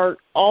just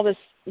all this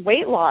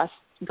weight loss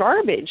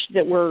garbage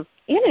that we're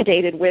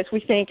inundated with. We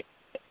think,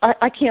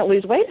 I can't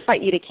lose weight if I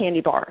eat a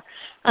candy bar.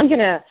 I'm going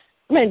to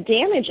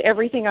damage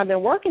everything I've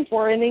been working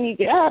for, and then you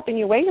get up and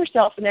you weigh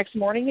yourself the next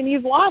morning and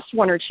you've lost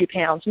 1 or 2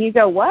 pounds, and you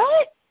go,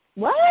 what?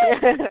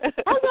 How's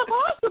that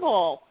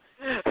possible?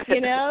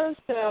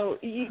 So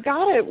you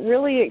got to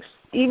really,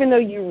 even though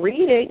you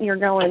read it and you're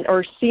going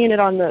or seeing it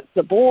on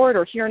the board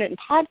or hearing it in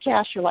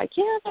podcasts, you're like,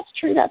 yeah, that's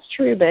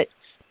true, but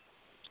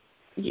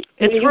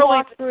when you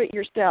walk through it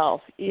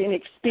yourself and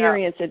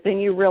experience it, then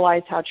you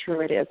realize how true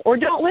it is. Or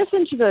don't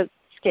listen to the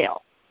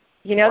scale.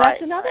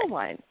 That's another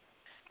one.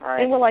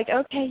 Right. And we're like,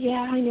 okay,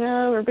 yeah, I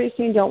know. Everybody's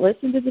saying don't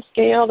listen to the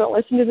scale,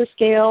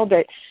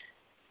 but,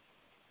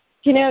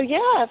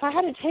 if I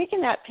hadn't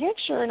taken that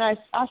picture, and I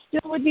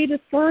still would be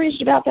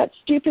discouraged about that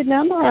stupid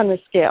number on the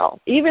scale,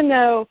 even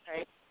though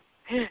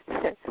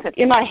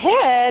in my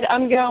head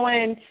I'm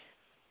going,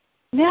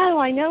 no,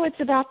 I know it's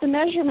about the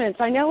measurements.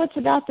 I know it's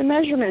about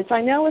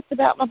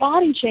my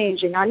body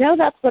changing. I know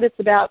that's what it's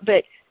about,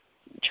 but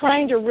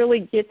trying to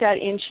really get that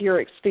into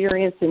your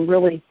experience and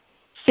really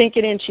sink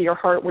it into your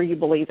heart where you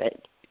believe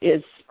it.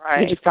 You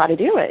just got to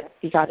do it.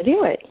 You got to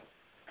do it.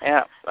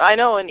 Yeah, I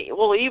know, and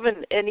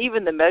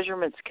even the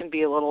measurements can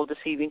be a little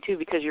deceiving too,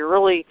 because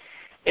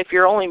if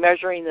you're only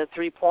measuring the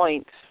 3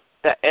 points,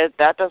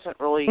 that doesn't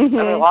really. I mean,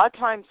 a lot of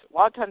times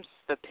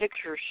the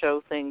pictures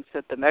show things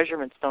that the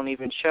measurements don't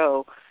even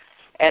show,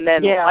 and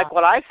then like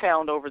what I've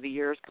found over the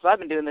years, because I've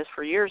been doing this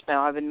for years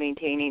now, I've been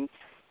maintaining.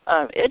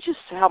 It's just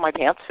how my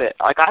pants fit.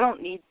 Like I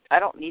don't need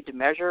to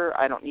measure.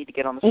 I don't need to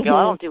get on the scale.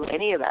 I don't do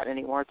any of that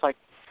anymore. It's like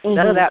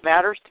none of that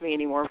matters to me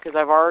anymore because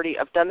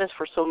I've done this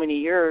for so many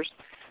years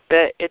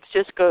that it's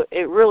just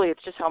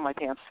it's just how my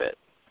pants fit.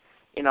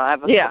 You know, I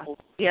have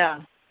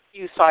a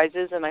few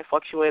sizes, and I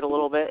fluctuate a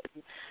little bit.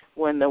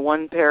 When the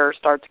one pair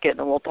starts getting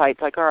a little tight,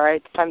 it's like, all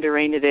right, it's time to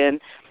rein it in.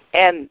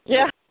 And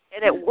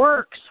it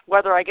works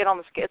whether I get on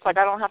the scale. It's like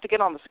I don't have to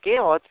get on the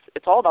scale.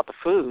 It's all about the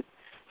food.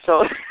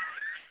 So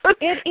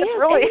it is,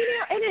 really,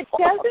 and it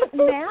doesn't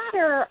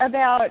matter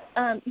about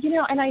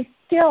and I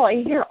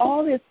hear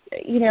all this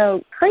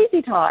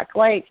crazy talk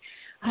like,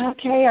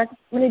 okay, I'm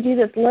going to do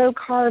this low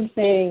carb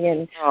thing,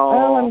 and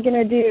I'm going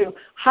to do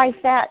high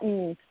fat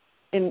and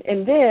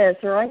this,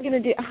 or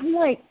I'm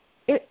like,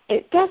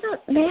 it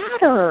doesn't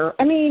matter.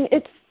 I mean,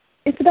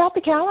 it's about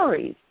the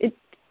calories.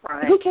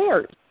 Who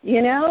cares?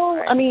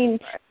 Right. I mean,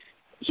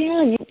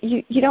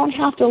 you don't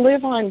have to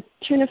live on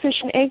tuna,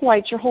 fish, and egg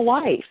whites your whole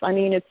life. I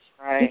mean, you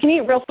can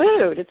eat real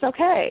food. It's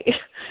okay.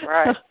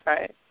 Right.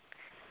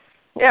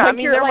 Yeah, I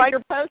mean, your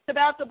post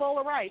about the bowl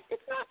of rice.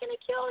 It's not going to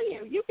kill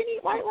you. You can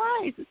eat white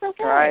rice. It's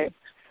okay. Right.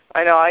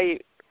 I know. I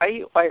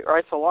eat white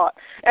rice a lot.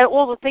 And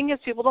the thing is,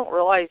 people don't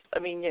realize. I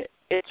mean,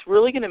 it's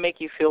really going to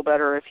make you feel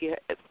better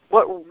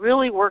what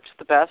really works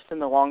the best in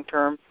the long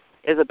term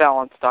is a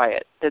balanced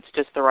diet that's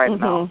just the right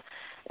amount,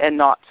 and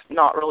not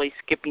really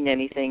skipping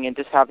anything and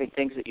just having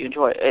things that you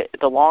enjoy.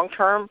 The long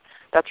term,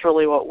 that's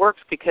really what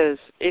works, because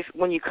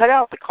when you cut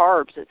out the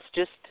carbs, it's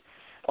just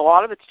a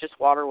lot of it's just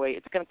water weight.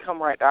 It's going to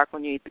come right back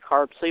when you eat the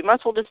carbs. So you might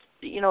as well just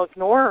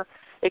ignore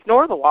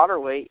the water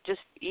weight.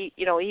 Just eat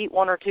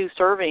one or two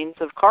servings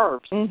of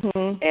carbs,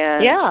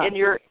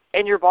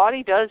 and your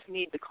body does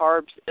need the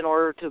carbs in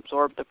order to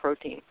absorb the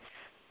protein.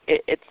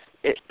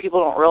 People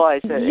don't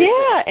realize that.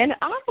 Yeah, and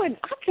I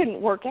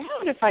couldn't work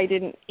out if I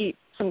didn't eat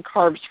some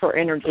carbs for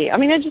energy. I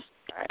mean, I just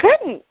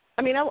couldn't.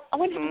 I mean, I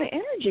wouldn't have the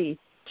energy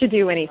to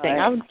do anything.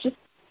 I would just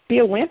be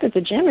a wimp at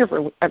the gym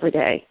every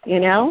day,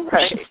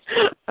 Right.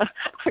 I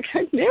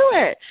couldn't do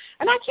it.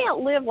 And I can't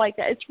live like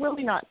that. It's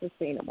really not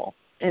sustainable.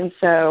 And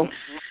so,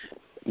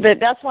 but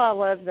that's why I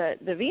love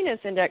the Venus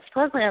Index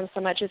program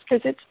so much, is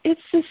because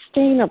it's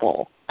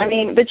sustainable. I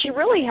mean, but you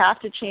really have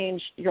to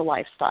change your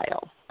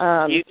lifestyle.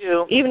 You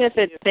do. Even if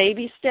it's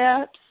baby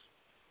steps,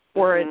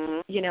 or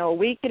it's a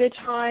week at a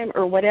time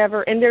or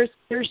whatever. And there's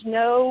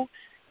no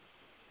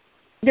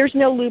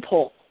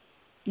loophole.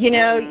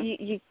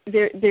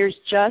 There's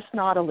just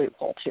not a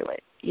loophole to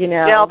it.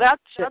 Yeah,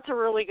 that's a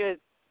really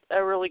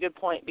good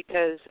point,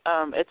 because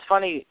it's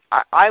funny.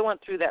 I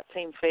went through that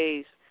same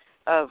phase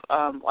of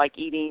like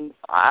eating.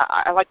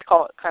 I like to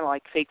call it kind of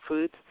like fake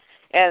foods.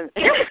 And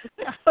they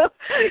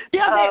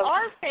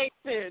are fake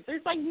foods.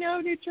 There's like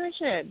no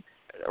nutrition.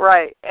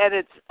 Right, and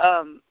it's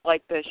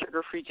like the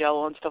sugar-free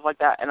Jell-O and stuff like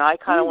that. And I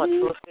kind of went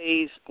through a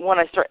phase when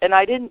I started, and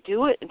I didn't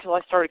do it until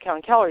I started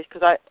counting calories,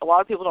 because a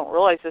lot of people don't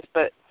realize this,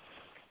 but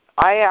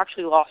I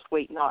actually lost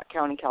weight not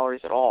counting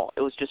calories at all.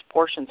 It was just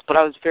portions, but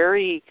I was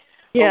very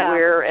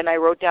aware, and I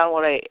wrote down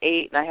what I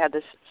ate, and I had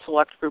this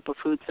select group of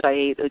foods that I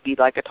ate. It would be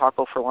like a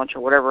taco for lunch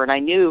or whatever, and I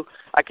knew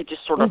I could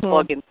just sort of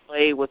plug and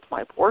play with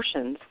my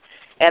portions,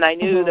 and I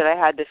knew that I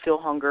had to feel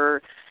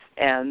hunger,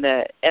 and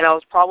I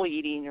was probably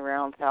eating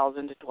around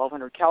 1,000 to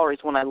 1,200 calories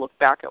when I looked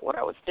back at what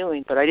I was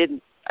doing, but I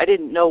didn't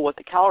know what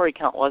the calorie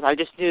count was. I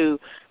just knew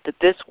that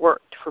this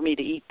worked for me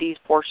to eat these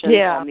portions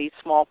on these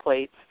small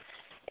plates,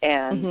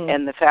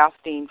 and the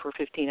fasting for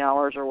 15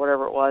 hours or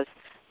whatever it was,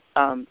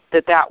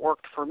 that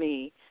worked for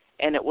me.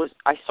 And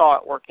I saw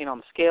it working on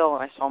the scale,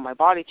 and I saw my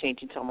body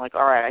changing. So I'm like,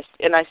 all right.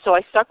 So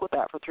I stuck with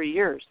that for 3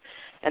 years.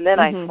 And then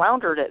I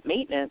floundered at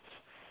maintenance,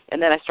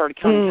 and then I started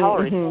counting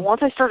calories. And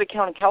once I started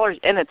counting calories,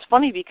 and it's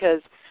funny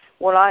because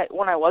when I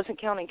wasn't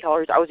counting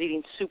calories, I was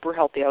eating super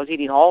healthy. I was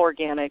eating all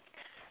organic.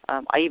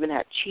 I even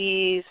had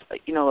cheese.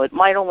 It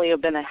might only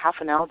have been a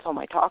half an ounce on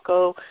my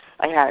taco.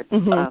 I had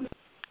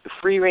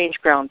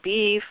free-range ground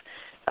beef,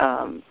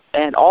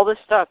 and all this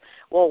stuff.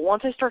 Well,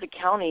 once I started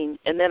counting,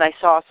 and then I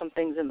saw some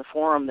things in the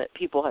forum that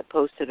people had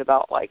posted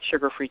about, like,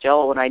 sugar-free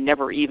Jell-O, and I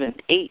never even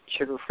ate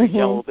sugar-free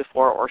Jell-O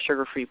before, or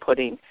sugar-free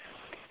pudding.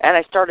 And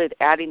I started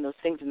adding those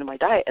things into my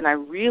diet, and I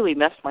really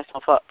messed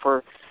myself up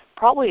for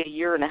probably a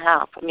year and a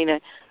half. I mean,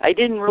 I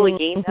didn't really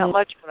gain that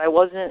much, but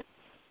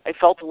I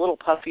felt a little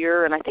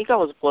puffier, and I think I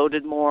was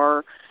bloated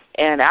more.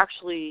 And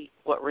actually,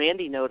 what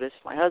Randy noticed,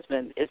 my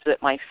husband, is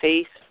that my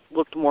face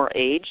looked more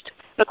aged.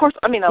 And of course,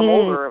 I mean, I'm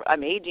older,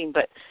 I'm aging,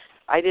 but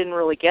I didn't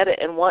really get it.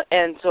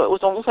 And so it was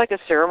almost like a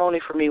ceremony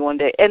for me one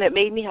day, and it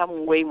made me have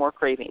way more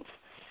cravings,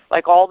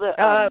 like all the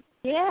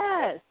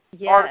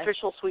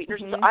artificial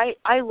sweeteners.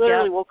 I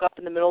literally woke up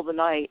in the middle of the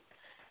night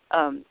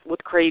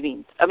with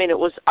cravings. I mean,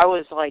 I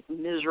was like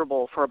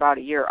miserable for about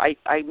a year.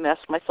 I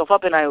messed myself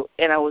up, and I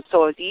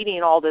was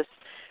eating all this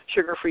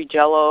sugar-free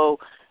Jell-O.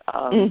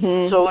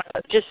 So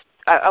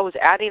I was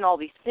adding all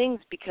these things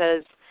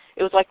because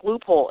it was like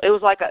loophole. It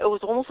was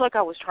almost like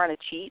I was trying to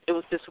cheat. It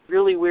was this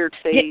really weird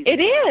phase. It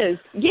is.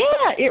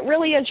 Yeah, it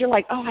really is. You're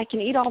like, oh, I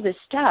can eat all this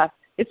stuff.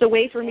 It's a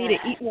way for me to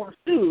eat more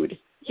food.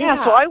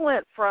 Yeah. So I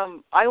went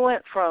from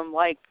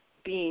like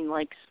being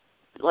like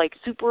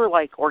super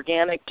like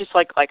organic, just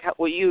like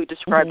what you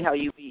described how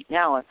you eat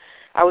now. And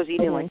I was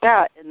eating like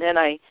that, and then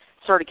I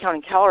started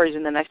counting calories,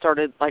 and then I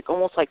started like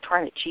almost like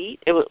trying to cheat.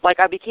 It was like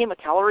I became a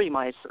calorie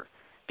miser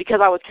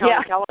because I was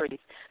counting calories.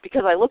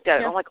 Because I looked at it,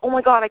 and I'm like, oh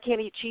my God, I can't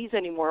eat cheese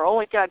anymore. Oh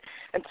my God.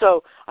 And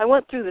so I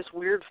went through this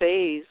weird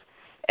phase,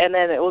 and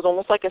then it was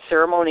almost like a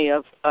ceremony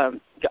of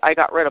I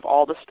got rid of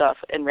all the stuff,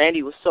 and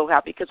Randy was so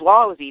happy because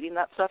while I was eating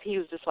that stuff, he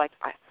was just like,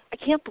 I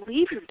can't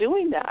believe you're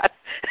doing that.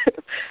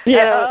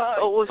 Yeah.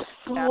 It was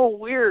so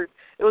weird.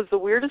 It was the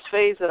weirdest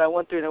phase that I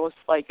went through, and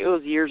it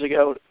was years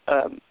ago.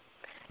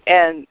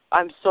 And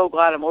I'm so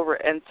glad I'm over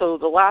it. And so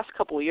the last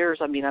couple of years,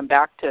 I mean, I'm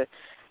back to,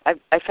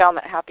 I found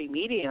that happy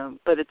medium,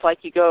 but it's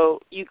like you go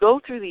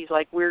through these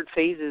like weird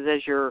phases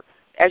as you're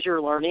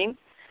learning,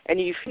 and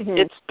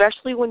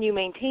especially when you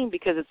maintain,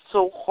 because it's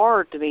so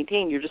hard to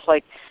maintain. You're just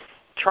like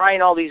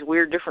trying all these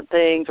weird different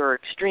things or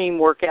extreme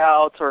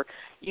workouts, or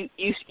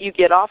you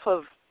get off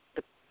of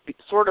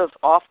sort of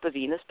off the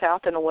Venus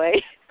path in a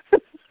way.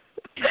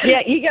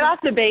 Yeah, you get off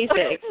the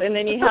basics, and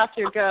then you have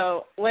to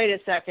go, wait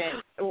a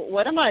second,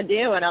 what am I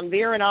doing? I'm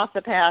veering off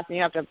the path, and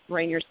you have to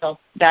bring yourself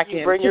back to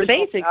the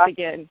basics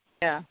again.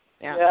 Yeah.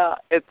 Yeah,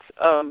 it's,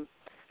 and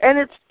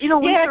it's, we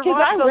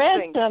survive those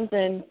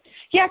things.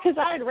 Because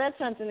I had read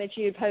something that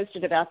you had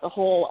posted about the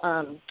whole,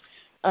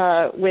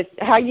 with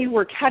how you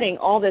were cutting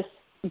all this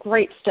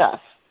great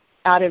stuff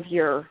out of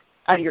your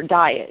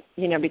diet,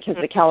 because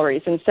of the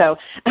calories. And so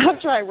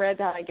after I read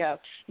that, I go,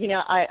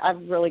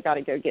 I've really got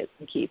to go get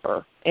some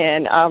kefir,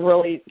 and I've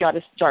really got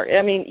to start.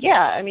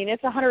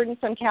 It's 100 and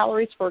some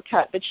calories for a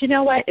cut, but you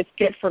know what? It's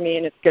good for me,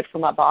 and it's good for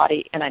my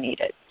body, and I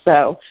need it.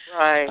 So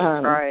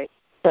right.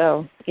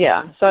 So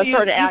so I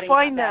started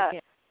adding that.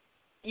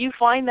 You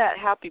find that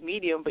happy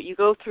medium, but you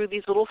go through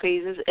these little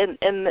phases, and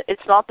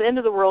it's not the end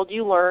of the world.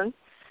 You learn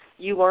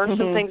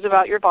some things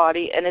about your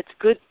body, and it's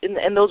good,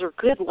 and those are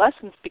good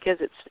lessons because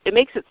it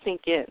makes it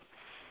sink in.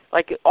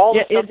 Like all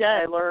the stuff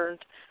that I learned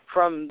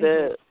from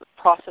the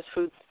processed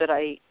foods that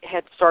I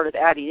had started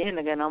adding in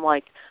again, I'm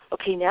like,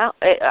 okay, now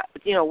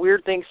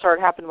weird things start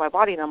happening to my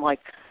body, and I'm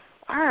like,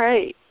 all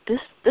right, this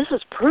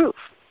is proof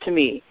to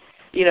me.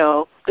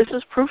 This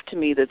is proof to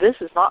me that this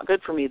is not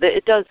good for me, that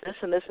it does this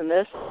and this and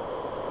this.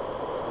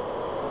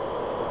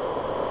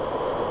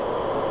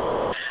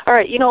 All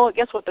right,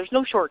 guess what? There's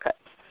no shortcut.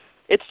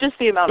 It's just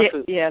the amount of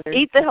food. Yeah,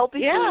 eat the healthy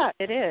food. Yeah,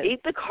 it is.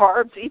 Eat the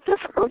carbs, eat the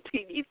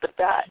protein, eat the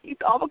fat, eat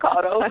the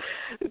avocado,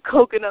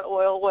 coconut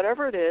oil,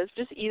 whatever it is.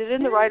 Just eat it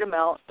in the right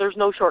amount. There's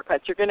no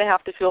shortcuts. You're going to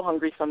have to feel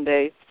hungry some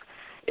days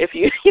if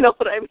you know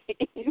what I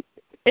mean.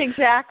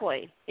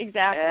 Exactly. And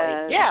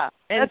yeah.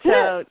 And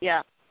so,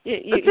 yeah.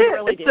 You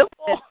really do.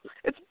 Simple.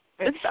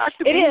 It's back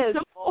to being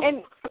simple.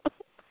 And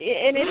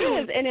it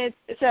is, and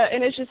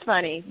it's just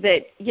funny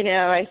that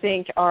I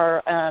think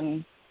our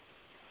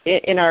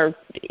in our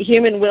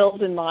human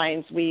wills and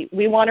minds, we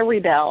want to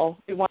rebel.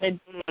 We want to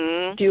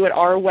do it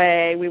our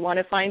way. We want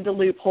to find the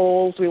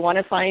loopholes. We want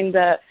to find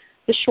the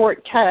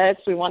shortcuts.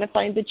 We want to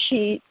find the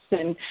cheats.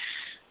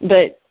 But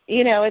at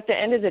the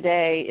end of the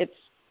day,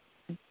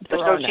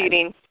 there's no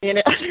cheating.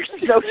 There's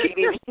no cheating.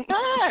 There's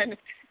none.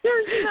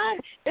 There's none.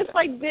 It's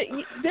like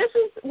this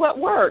is what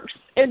works,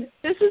 and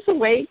this is the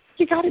way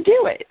you got to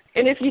do it.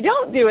 And if you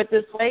don't do it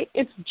this way,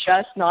 it's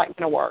just not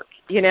going to work.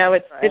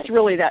 It's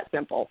really that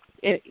simple.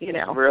 It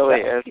really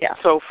is. Yeah.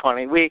 So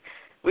funny. We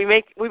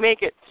make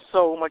it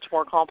so much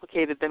more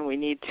complicated than we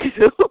need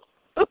to.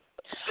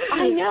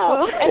 I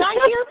know. And I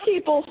hear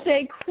people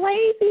say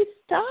crazy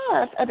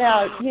stuff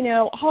about,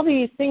 all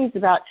these things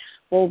about,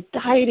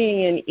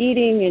 dieting and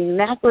eating and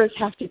macros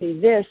have to be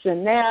this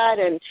and that.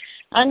 And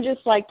I'm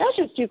just like, that's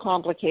just too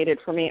complicated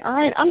for me. All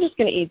right, I'm just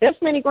going to eat this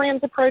many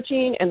grams of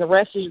protein, and the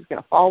rest is just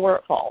going to fall where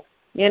it falls.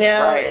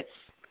 Right.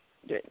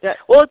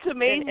 It's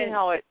amazing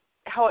how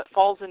it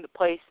falls into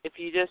place if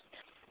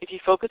you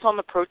focus on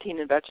the protein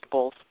and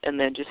vegetables, and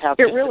then just have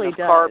enough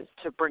carbs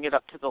to bring it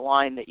up to the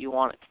line that you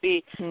want it to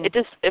be.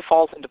 It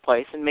falls into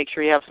place, and make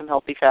sure you have some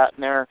healthy fat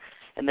in there.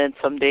 And then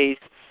some days,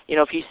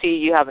 if you see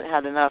you haven't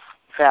had enough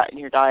fat in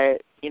your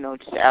diet,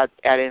 just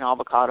add in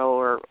avocado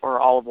or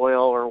olive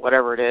oil or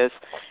whatever it is,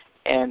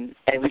 and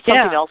something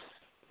else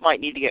might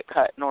need to get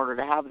cut in order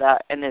to have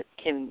that, and it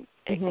can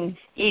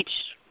each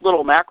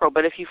little macro.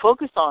 But if you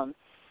focus on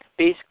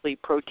basically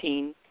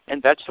protein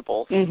and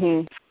vegetables,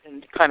 and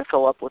kind of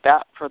fill up with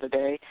that for the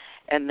day,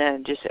 and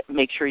then just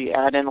make sure you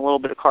add in a little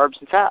bit of carbs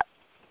and fat.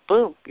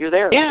 Boom, you're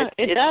there. Yeah,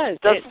 it does.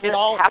 It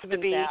all have to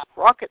be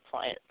rocket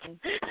science.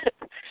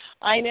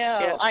 I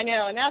know,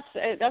 and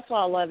that's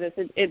why I love this.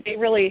 They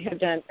really have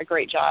done a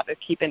great job of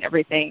keeping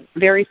everything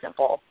very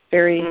simple,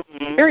 very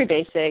very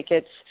basic.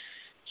 It's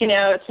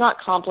not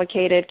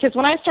complicated, because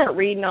when I start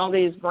reading all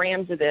these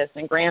grams of this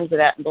and grams of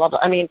that and blah blah,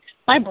 I mean,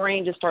 my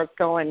brain just starts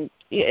going.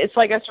 It's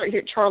like I start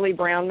hearing Charlie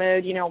Brown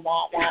mode, wah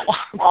wah wah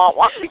wah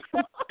wah.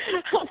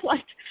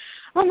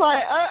 I'm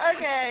like, oh,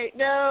 okay,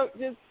 no,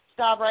 just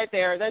stop right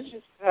there. That's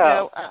just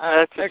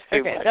that's just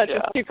that's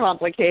just too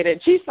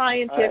complicated, too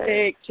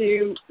scientific,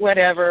 too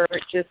whatever.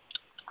 Just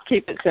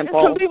keep it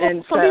simple. Some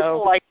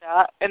people like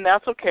that, and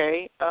that's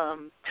okay.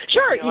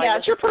 Sure,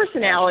 it's your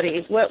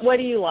personality. What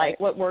do you like?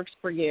 What works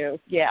for you?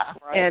 Yeah,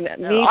 right. And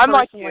me I'm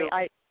personally,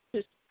 like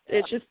you.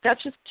 that's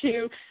just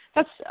too.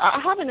 I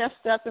have enough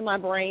stuff in my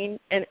brain,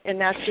 and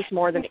that's just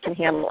more than it can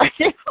handle right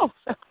now.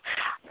 So.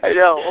 I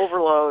know,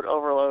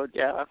 overload.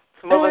 Yeah,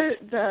 some of us.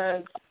 It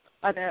does.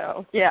 I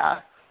know.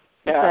 Yeah.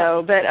 Yeah.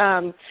 So, but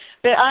I'm.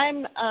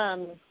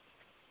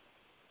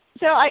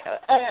 So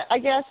I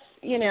guess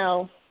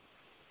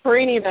for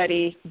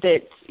anybody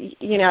that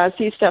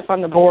sees stuff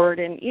on the board,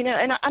 and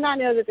and I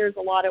know that there's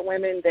a lot of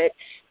women that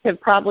have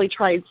probably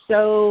tried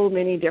so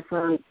many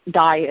different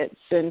diets,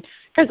 and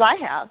because I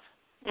have,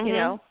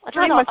 I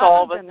pretty much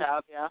all of us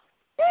have, yeah.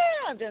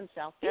 Yeah, I've done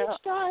South Beach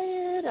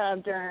diet.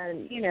 I've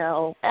done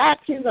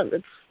Atkins. I've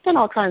done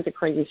all kinds of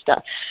crazy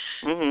stuff.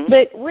 Mm-hmm.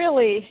 But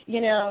really,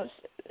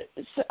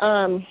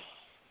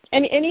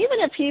 and even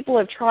if people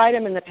have tried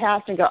them in the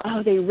past and go,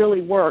 oh, they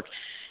really work.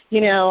 I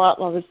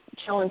was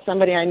telling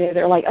somebody I knew,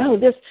 they're like, oh,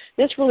 this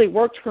really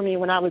worked for me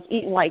when I was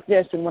eating like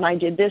this and when I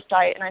did this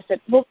diet. And I said,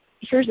 well,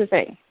 here's the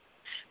thing.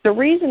 The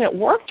reason it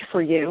worked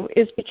for you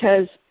is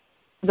because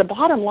the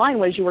bottom line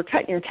was you were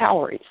cutting your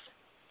calories.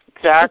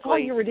 Exactly. That's all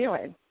you were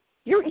doing.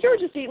 You were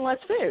just eating less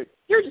food.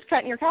 You were just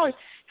cutting your calories. It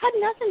had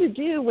nothing to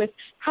do with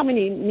how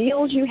many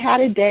meals you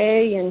had a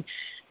day and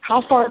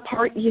how far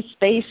apart you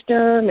spaced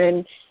them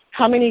and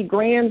how many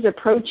grams of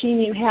protein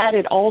you had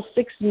at all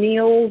 6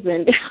 meals,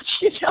 and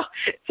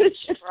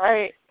it's just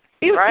right.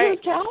 It was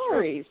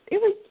calories.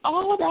 It was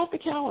all about the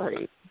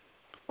calories.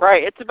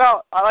 Right. It's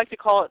about, I like to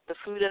call it the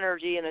food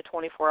energy in a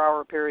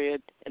 24-hour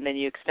period, and then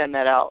you extend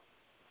that out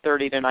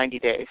 30 to 90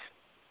 days.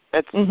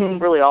 That's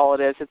really all it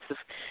is. It's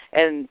just,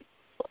 and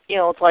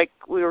it's like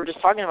we were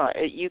just talking about.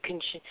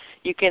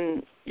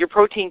 Your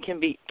protein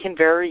can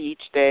vary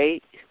each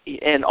day,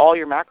 and all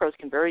your macros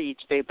can vary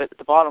each day. But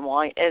the bottom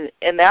line,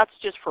 and that's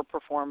just for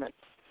performance,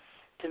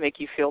 to make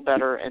you feel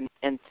better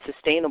and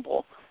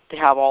sustainable, to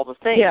have all the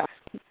things.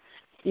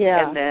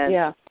 Yeah. And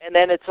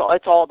then it's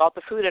all about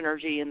the food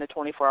energy in the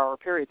 24-hour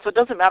period. So it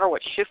doesn't matter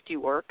what shift you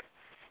work.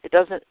 It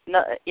doesn't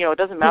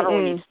matter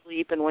when you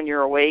sleep and when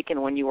you're awake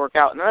and when you work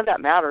out. None of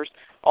that matters.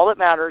 All that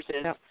matters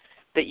is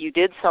that you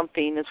did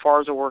something as far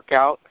as a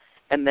workout,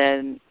 and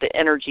then the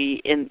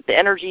energy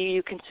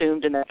you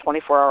consumed in that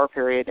 24-hour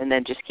period, and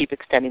then just keep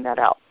extending that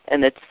out.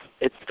 And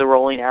it's the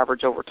rolling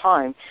average over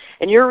time.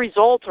 And your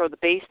results are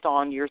based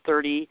on your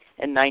 30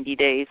 and 90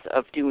 days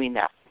of doing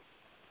that.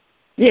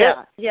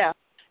 Yeah.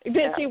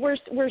 But see, we're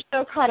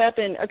so caught up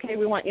in, okay,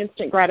 we want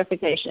instant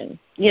gratification.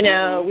 We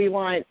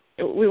want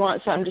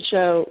something to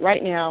show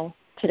right now,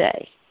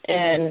 today.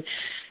 And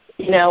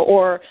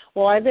or,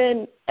 well, I've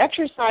been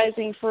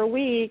exercising for a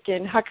week,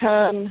 and how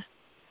come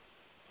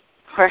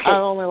I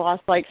only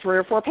lost like 3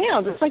 or 4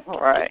 pounds? It's like,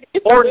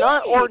 it's or week,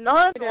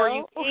 none, or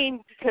you gained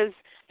because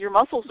your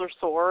muscles are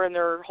sore and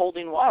they're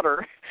holding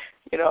water.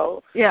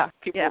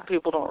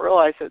 People don't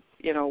realize that.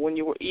 When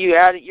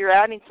you're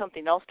adding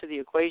something else to the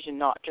equation,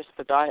 not just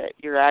the diet.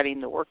 You're adding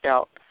the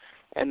workout,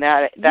 and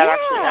that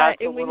actually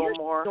adds a little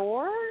more.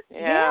 Sore,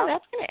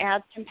 that's going to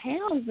add some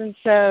pounds, and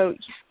so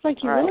it's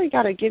like you really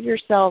got to give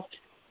yourself.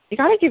 You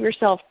got to give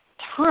yourself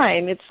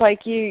time. It's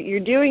like you're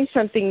doing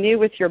something new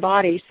with your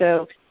body,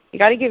 so you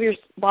got to give your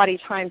body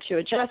time to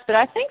adjust. But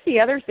I think the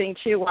other thing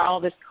too, while all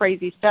this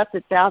crazy stuff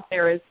that's out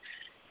there is,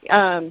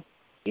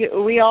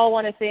 we all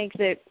want to think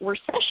that we're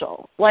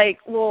special. Like,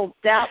 well,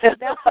 that's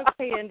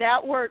okay, and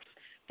that works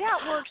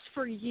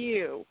for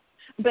you,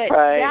 but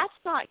that's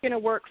not going to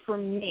work for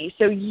me.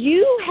 So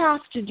you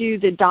have to do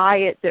the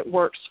diet that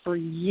works for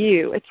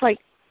you. It's like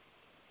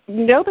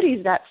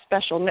nobody's that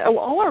special. No,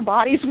 all our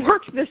bodies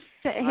work the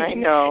same. I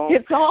know.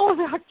 It's all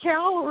about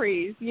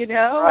calories,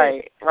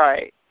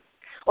 Right.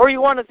 Or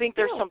you want to think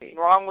there's something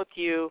wrong with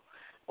you,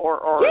 or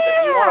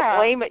that you want to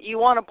blame it. You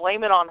want to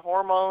blame it on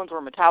hormones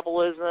or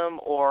metabolism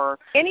or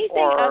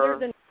anything other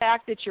than the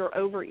fact that you're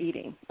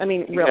overeating. I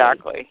mean, really.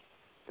 Exactly.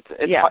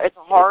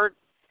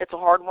 It's a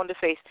hard one to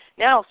face.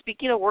 Now,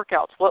 speaking of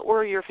workouts, what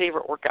were your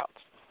favorite workouts?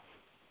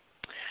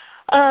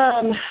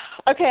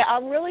 Okay, I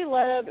really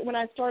loved when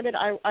I started.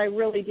 I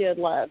really did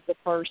love the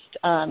first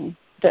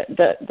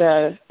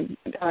the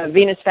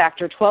Venus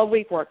Factor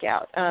 12-week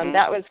workout.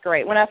 That was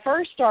great. When I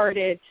first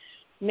started,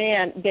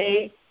 man,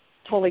 they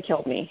totally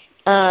killed me.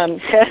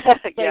 Like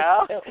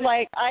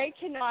I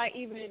cannot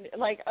even,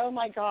 oh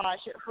my gosh,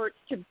 it hurts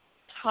to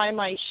tie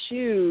my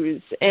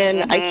shoes,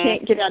 and I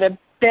can't get out of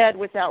bed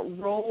without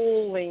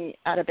rolling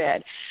out of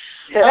bed.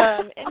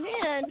 And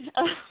then,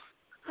 oh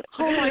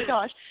my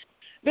gosh.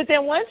 But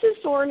then once the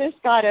soreness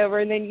got over,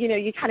 and then, you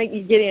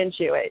get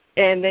into it,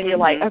 and then you're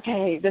like,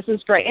 okay, this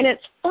is great. And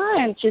it's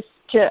fun just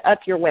to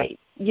up your weight,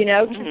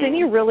 because then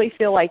you really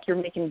feel like you're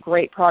making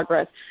great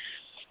progress.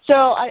 So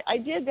I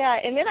did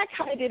that, and then I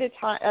kind of did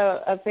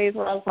a phase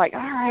where I was like, all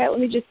right, let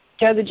me just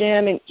go to the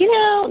gym and,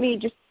 let me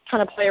just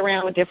kind of play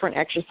around with different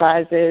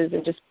exercises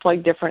and just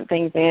plug different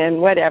things in,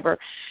 whatever.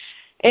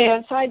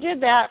 And so I did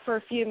that for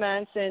a few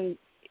months, and,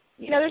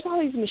 there's all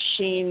these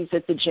machines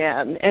at the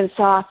gym. And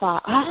so I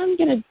thought, I'm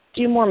going to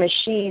do more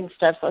machine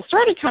stuff. So I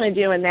started kind of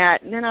doing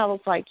that, and then I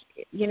was like,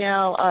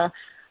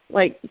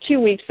 like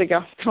 2 weeks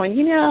ago, going,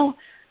 I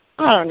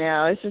don't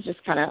know, this is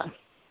just kind of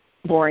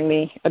boring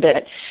me a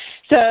bit.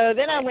 So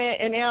then I went,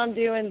 and now I'm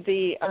doing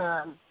the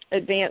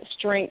Advanced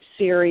Strength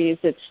series.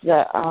 It's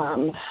the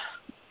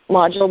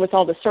module with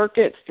all the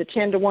circuits, the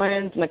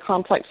 10-to-1s and the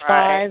complex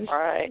 5s.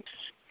 Right.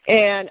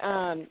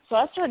 And so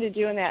I started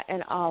doing that,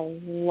 and I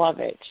love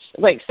it.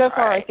 Like, so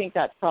far, I think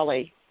that's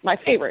probably my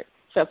favorite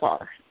so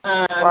far.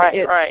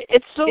 Right.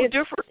 It's so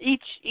different.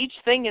 Each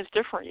thing is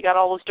different. You got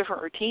all those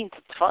different routines.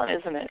 It's fun,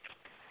 isn't it?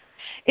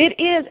 It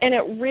is, and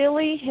it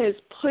really has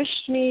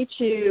pushed me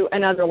to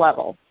another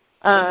level.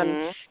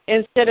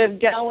 Instead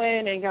of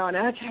going,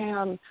 okay,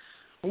 I'm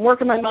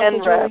working my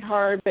muscles really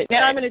hard, but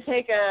now I'm going to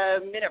take a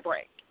minute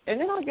break,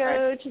 and then I'll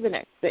go to the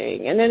next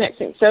thing, and the next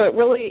thing. So it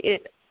really,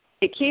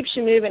 it keeps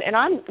you moving, and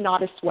I'm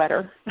not a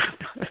sweater.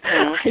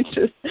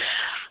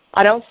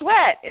 I don't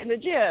sweat in the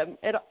gym.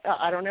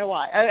 I don't know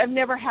why. I've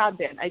never had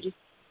been. I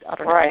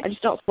don't know. I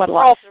just don't sweat a lot.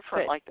 We're all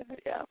different like that,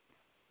 yeah.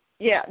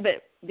 Yeah,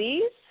 but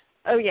these,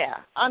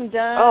 I'm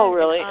done. Oh,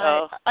 really?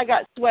 I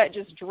got sweat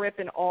just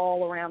dripping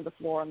all around the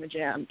floor in the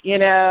gym, you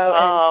know.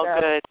 Oh, and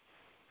so, good.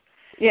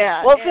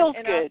 Yeah. Well, it feels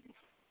good.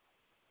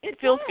 It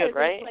feels good,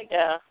 right? Like,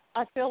 yeah.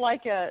 I feel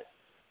like a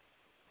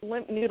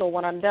limp noodle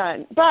when I'm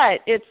done.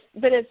 But it's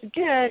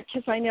good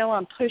because I know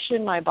I'm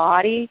pushing my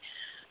body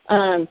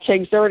to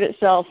exert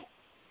itself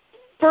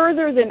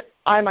further than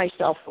I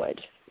myself would,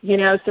 you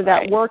know, so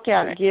that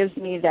workout gives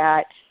me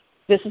that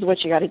this is what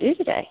you got to do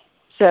today.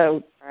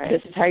 So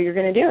this is how you're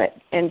going to do it.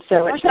 And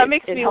so that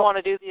makes me want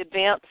to do the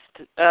advanced.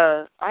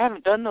 I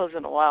haven't done those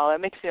in a while.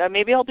 That makes me,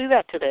 maybe I'll do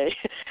that today.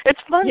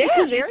 It's fun.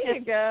 Yeah, there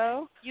you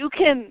go. You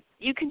can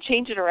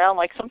change it around.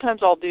 Like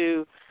sometimes I'll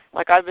do,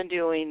 like I've been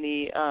doing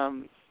the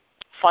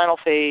final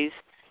phase,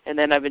 and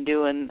then I've been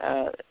doing,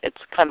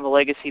 it's kind of a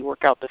legacy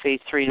workout, the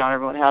phase 3. Not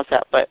everyone has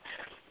that, but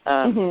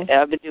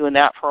I've been doing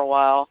that for a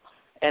while.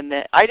 And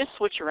then I just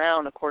switch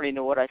around according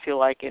to what I feel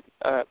like it,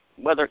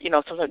 whether, you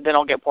know, sometimes then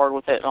I'll get bored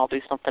with it and I'll do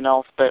something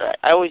else. But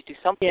I always do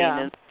something. Yeah.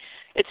 And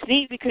it's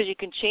neat because you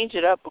can change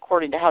it up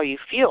according to how you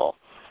feel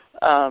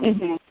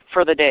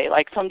for the day.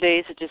 Like some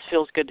days it just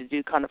feels good to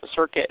do kind of a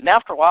circuit. And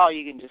after a while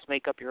you can just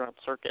make up your own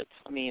circuits.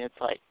 I mean, it's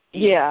like,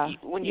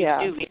 when you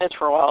do Venus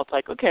for a while, it's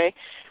like, okay,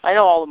 I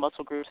know all the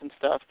muscle groups and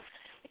stuff.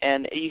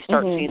 And you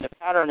start seeing the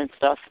pattern and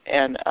stuff.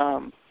 And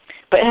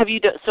but have you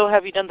done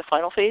the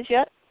final phase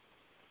yet?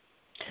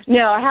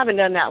 No, I haven't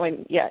done that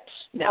one yet.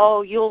 No.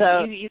 Oh, you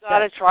got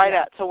to try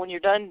that. So when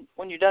you're done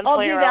I'll playing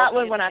do that around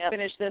one when I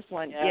finish this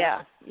one.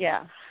 Yeah.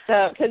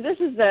 So because this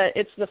is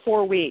the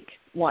 4-week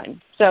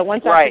one. So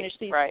once I finish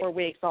these 4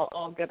 weeks,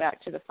 I'll go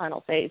back to the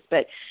final phase.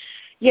 But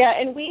yeah,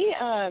 and we,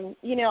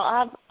 you know,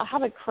 I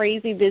have a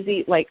crazy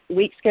busy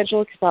week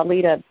schedule because I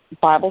lead a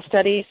Bible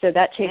study, so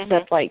that takes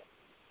up 3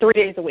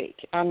 days a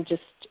week. I'm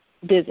just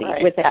busy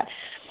with that.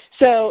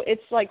 So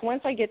it's like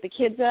once I get the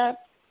kids up,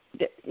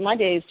 my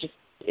day is just,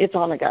 it's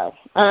on the go.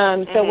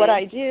 So what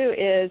I do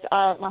is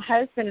my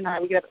husband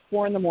and we get up at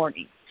 4 in the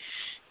morning.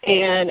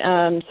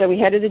 And so we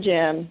head to the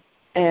gym,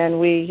 and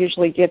we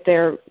usually get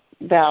there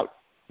about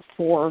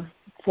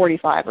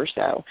 4:45 or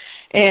so.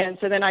 And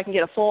so then I can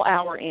get a full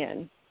hour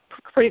in,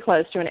 pretty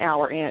close to an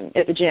hour in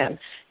at the gym.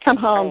 Come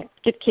home,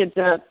 get the kids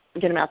up,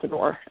 get them out the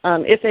door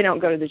if they don't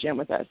go to the gym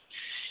with us.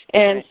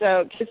 And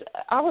so, because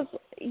I was,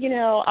 you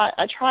know,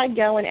 I tried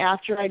going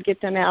after I'd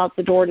get them out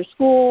the door to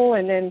school,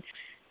 and then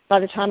by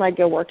the time I'd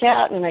go work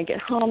out and I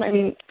get home, I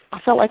mean, I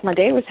felt like my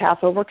day was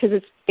half over because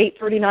it's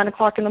 8:30, 9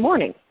 o'clock in the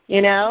morning,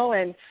 you know,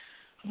 and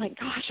I'm like,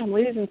 gosh, I'm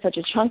losing such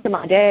a chunk of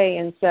my day.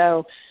 And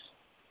so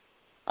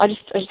I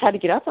just had to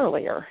get up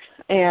earlier.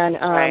 And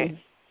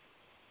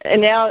and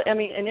now, I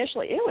mean,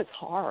 initially it was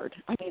hard.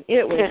 I mean,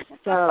 it was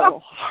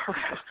so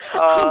hard.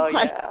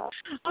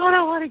 I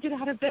don't want to get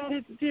out of bed.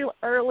 It's too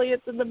early.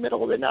 It's in the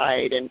middle of the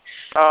night. And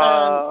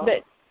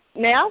but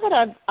now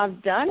that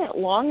I've done it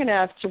long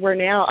enough to where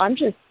now I'm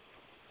just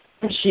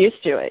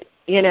used to it,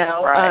 you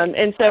know.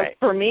 And so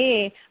for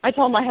me, I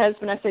told my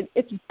husband, I said,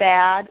 it's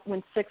bad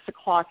when 6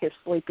 o'clock is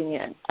sleeping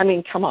in. I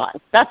mean, come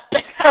on. That's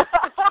bad.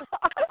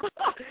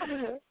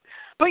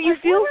 But you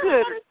feel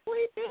good.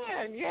 Sleep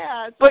in.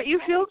 Yeah. But you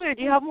feel good.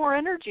 You have more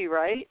energy,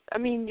 right? I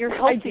mean, you're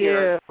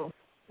healthier. I do.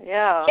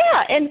 Yeah.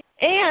 Yeah,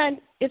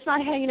 and it's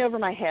not hanging over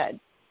my head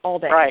all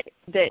day.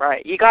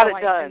 Right. You got it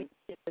done.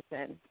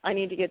 I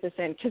need to get this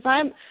in because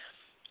I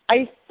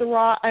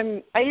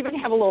even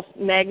have a little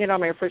magnet on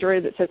my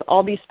refrigerator that says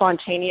I'll be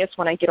spontaneous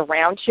when I get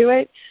around to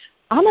it.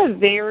 I'm a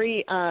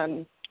very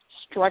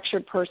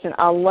structured person.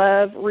 I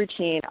love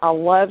routine. I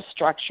love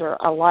structure.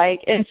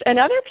 And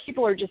other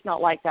people are just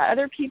not like that.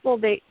 Other people,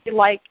 they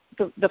like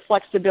the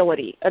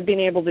flexibility of being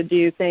able to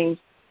do things,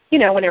 you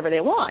know, whenever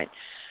they want.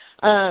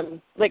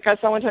 Like I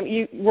saw one time,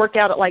 you work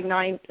out at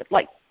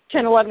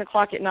 10, 11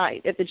 o'clock at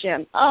night at the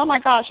gym. Oh my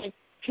gosh, I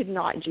could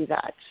not do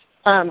that.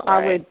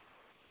 I would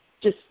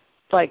just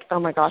oh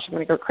my gosh, I'm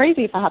going to go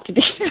crazy if I have to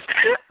do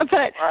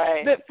that.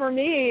 But for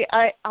me,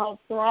 I'll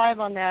thrive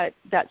on that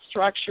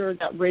structure,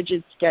 that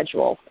rigid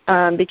schedule,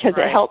 because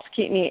it helps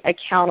keep me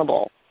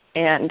accountable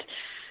and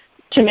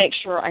to make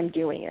sure I'm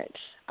doing it.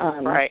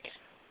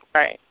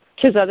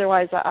 Because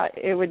otherwise,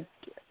 it would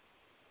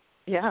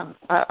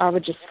I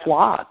would just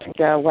flop and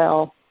go,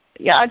 well,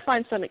 yeah, I'd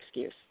find some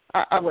excuse.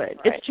 I would. Right.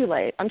 It's too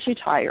late. I'm too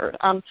tired.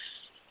 I'm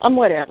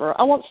whatever.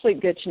 I won't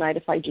sleep good tonight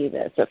if I do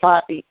this. If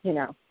I,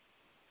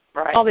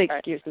 right, all the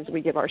excuses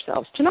we give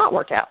ourselves to not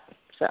work out.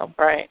 So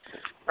right.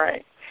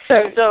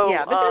 So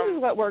yeah, but this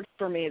is what works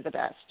for me the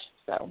best.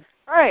 So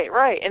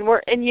right,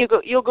 and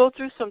you'll go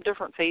through some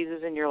different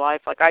phases in your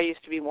life. Like I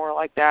used to be more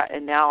like that,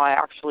 and now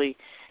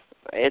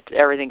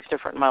everything's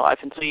different in my life.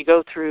 And so you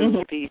go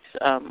through these,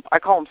 I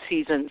call them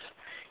seasons.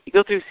 You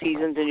go through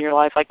seasons in your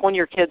life. Like when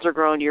your kids are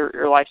grown,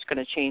 your life's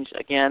going to change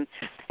again,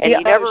 and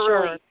you never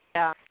really,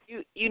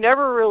 you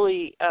never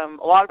really. A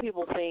lot of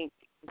people think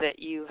that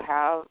you're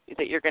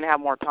going to have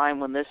more time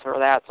when this or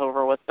that's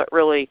over with, but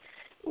really,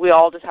 we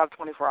all just have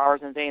 24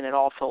 hours in a day, and it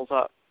all fills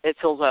up. It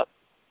fills up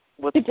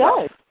with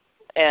stuff. Does.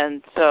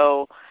 And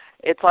so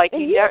it's like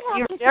you have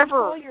to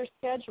control your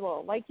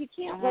schedule. Like you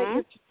can't let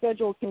your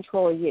schedule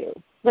control you.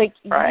 Like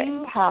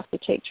you have to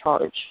take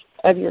charge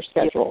of your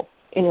schedule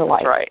in your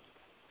life. Right.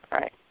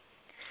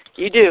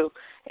 You do,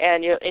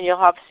 and you'll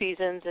have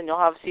seasons,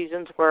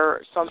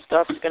 where some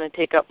stuff's going to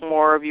take up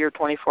more of your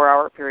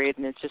 24-hour period,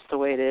 and it's just the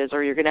way it is.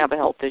 Or you're going to have a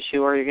health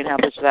issue, or you're going to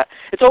have this or that.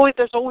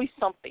 There's always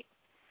something.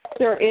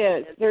 There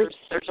is. There's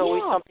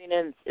always something,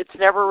 and it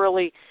never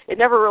really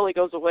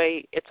goes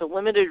away. It's a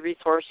limited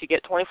resource. You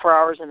get 24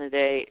 hours in a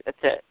day. That's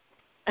it.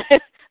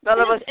 None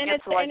of us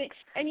get to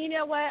and you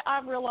know what?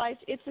 I've realized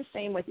it's the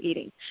same with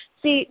eating.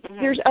 See,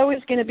 there's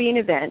always going to be an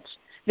event.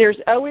 There's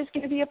always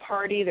going to be a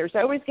party. There's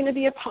always going to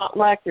be a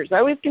potluck. There's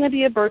always going to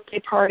be a birthday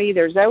party.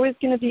 There's always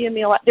going to be a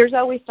meal. There's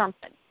always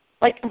something.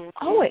 Like,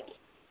 always.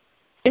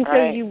 And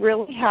so you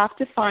really have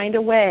to find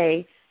a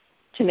way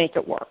to make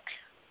it work,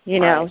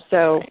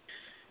 So,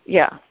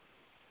 yeah,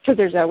 because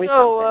there's always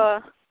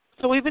something.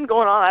 So we've been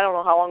going on. I don't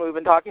know how long we've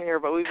been talking here,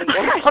 but we've been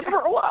going on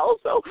for a while.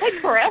 So like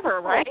forever,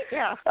 right?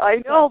 Yeah.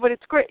 I know, but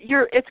it's great.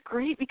 It's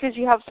great because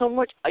you have so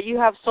much. You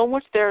have so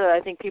much there that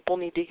I think people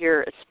need to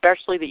hear,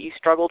 especially that you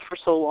struggled for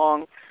so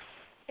long,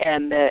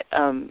 and that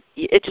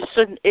it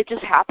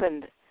just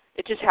happened.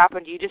 It just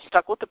happened. You just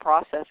stuck with the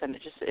process, and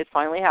it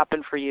finally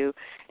happened for you.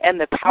 And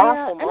the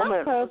powerful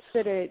moment. I hope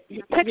that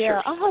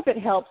I hope it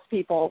helps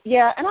people.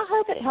 Yeah, and I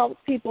hope it helps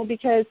people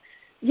because.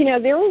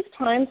 There was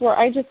times where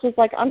I just was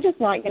like, I'm just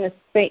not going to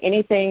say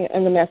anything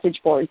in the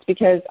message boards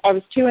because I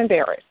was too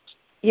embarrassed,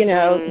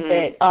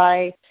 that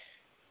I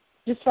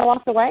just fell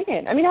off the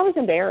wagon. I mean, I was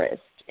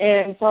embarrassed.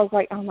 And so I was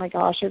like, oh, my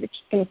gosh, they're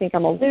just going to think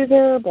I'm a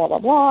loser, blah, blah,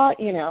 blah,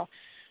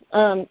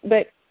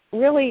 But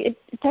really,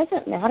 it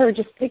doesn't matter.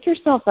 Just pick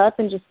yourself up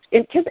and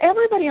because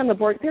everybody on the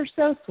board, they're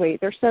so sweet.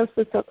 They're so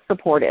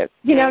supportive.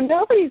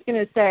 Nobody's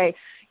going to say,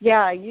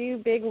 yeah, you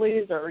big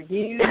loser,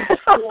 you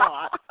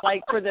squat,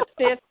 like for the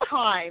 5th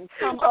time.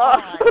 Come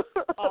on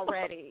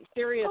already.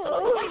 Seriously.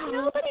 Like,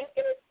 nobody's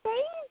going to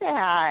say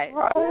that.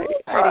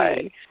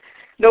 Right.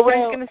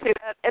 Nobody's going to say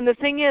that. And the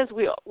thing is,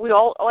 we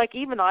all, like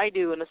even I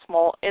do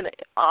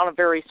on a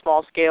very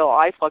small scale,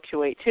 I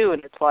fluctuate too.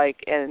 And it's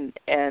like, and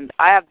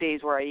I have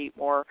days where I eat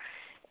more.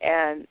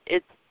 And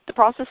the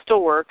process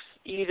still works.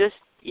 You just,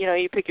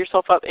 you pick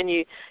yourself up and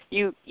you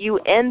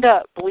end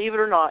up, believe it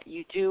or not,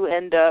 you do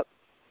end up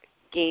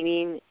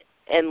gaining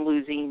and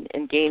losing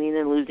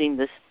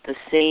the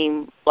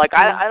same. Like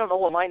I don't know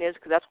what mine is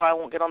because that's why I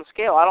won't get on the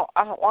scale. I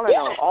don't want to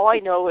know. All I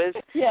know is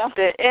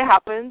that it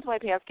happens. My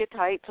pants get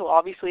tight, so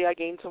obviously I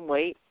gained some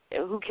weight.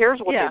 Who cares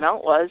what the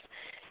amount was?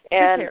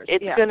 And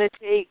it's going to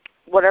take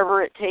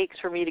whatever it takes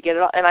for me to get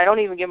it up. And I don't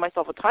even give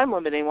myself a time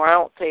limit anymore. I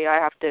don't say I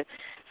have to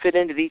fit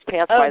into these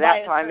pants by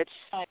that time.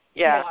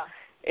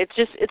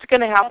 It's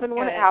going to happen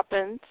when it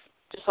happens,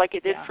 just like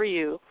it did for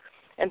you.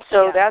 And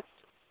so that's.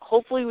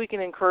 Hopefully we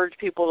can encourage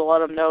people to let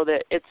them know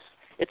that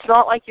it's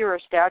not like you're a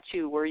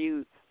statue where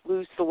you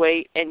lose the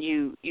weight and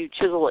you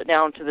chisel it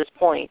down to this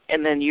point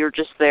and then you're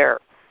just there.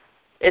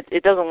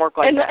 It doesn't work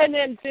like that. And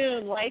then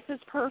boom, life is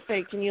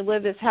perfect and you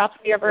live this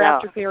happily ever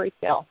after fairy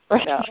tale.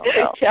 Right?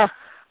 No.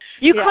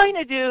 You kind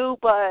of do,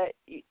 but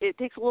it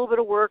takes a little bit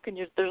of work and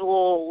there's a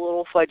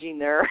little fudging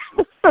there.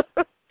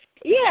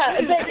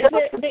 Yeah,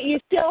 but you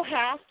still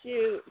have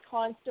to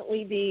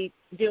constantly be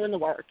doing the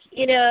work.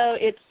 You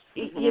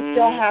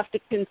still have to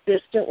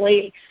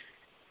consistently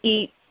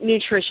eat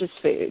nutritious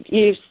food.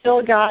 You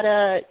still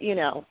gotta,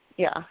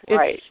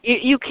 Right.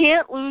 You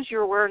can't lose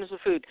your awareness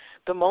of food.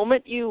 The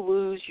moment you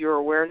lose your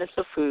awareness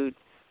of food,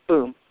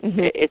 boom,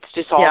 it's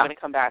just all going to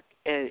come back.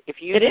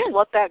 If you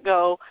let that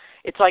go,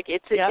 it's like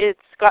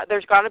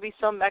there's got to be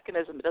some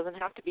mechanism. It doesn't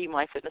have to be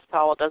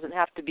MyFitnessPal. It doesn't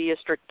have to be a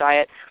strict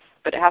diet,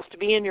 but it has to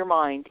be in your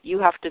mind. You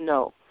have to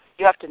know.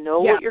 You have to know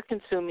what you're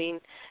consuming,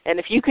 and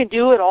if you can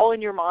do it all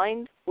in your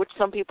mind, which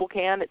some people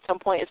can at some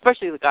point,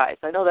 especially the guys.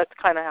 I know that's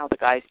kind of how the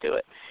guys do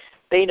it.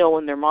 They know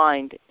in their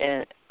mind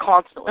and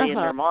constantly in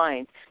their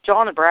mind.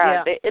 John and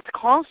Brad, it's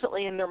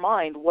constantly in their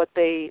mind what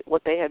they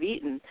have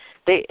eaten.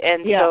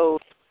 So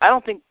I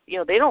don't think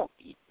they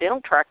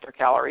don't track their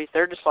calories.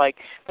 They're just like,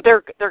 but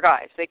they're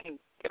guys. They can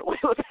get away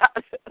with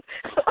that.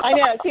 I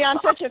know. See, I'm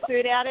such a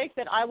food addict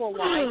that I will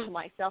lie to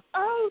myself.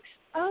 Oh,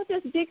 oh,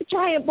 this big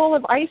giant bowl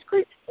of ice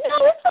cream.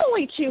 No, it's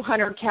only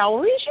 200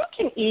 calories. You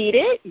can eat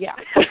it. Yeah.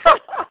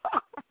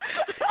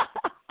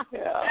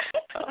 Yeah.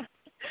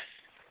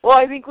 Well,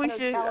 I think we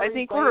should. I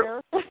think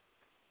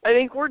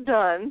we're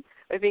done.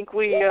 I think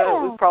we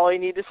probably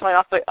need to sign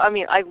off. But I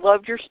mean, I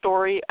loved your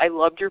story. I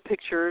loved your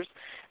pictures.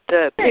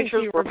 The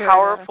pictures were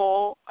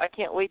powerful. I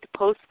can't wait to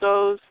post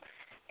those.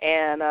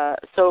 And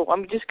so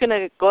I'm just going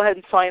to go ahead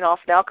and sign off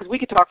now because we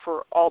could talk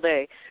for all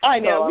day. I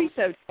know. We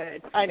so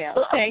good. I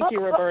know. Thank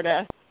you,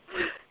 Roberta.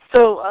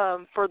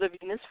 So for the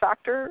Venus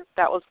Factor,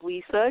 that was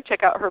Lisa.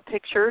 Check out her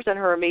pictures and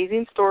her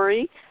amazing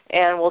story,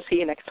 and we'll see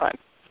you next time.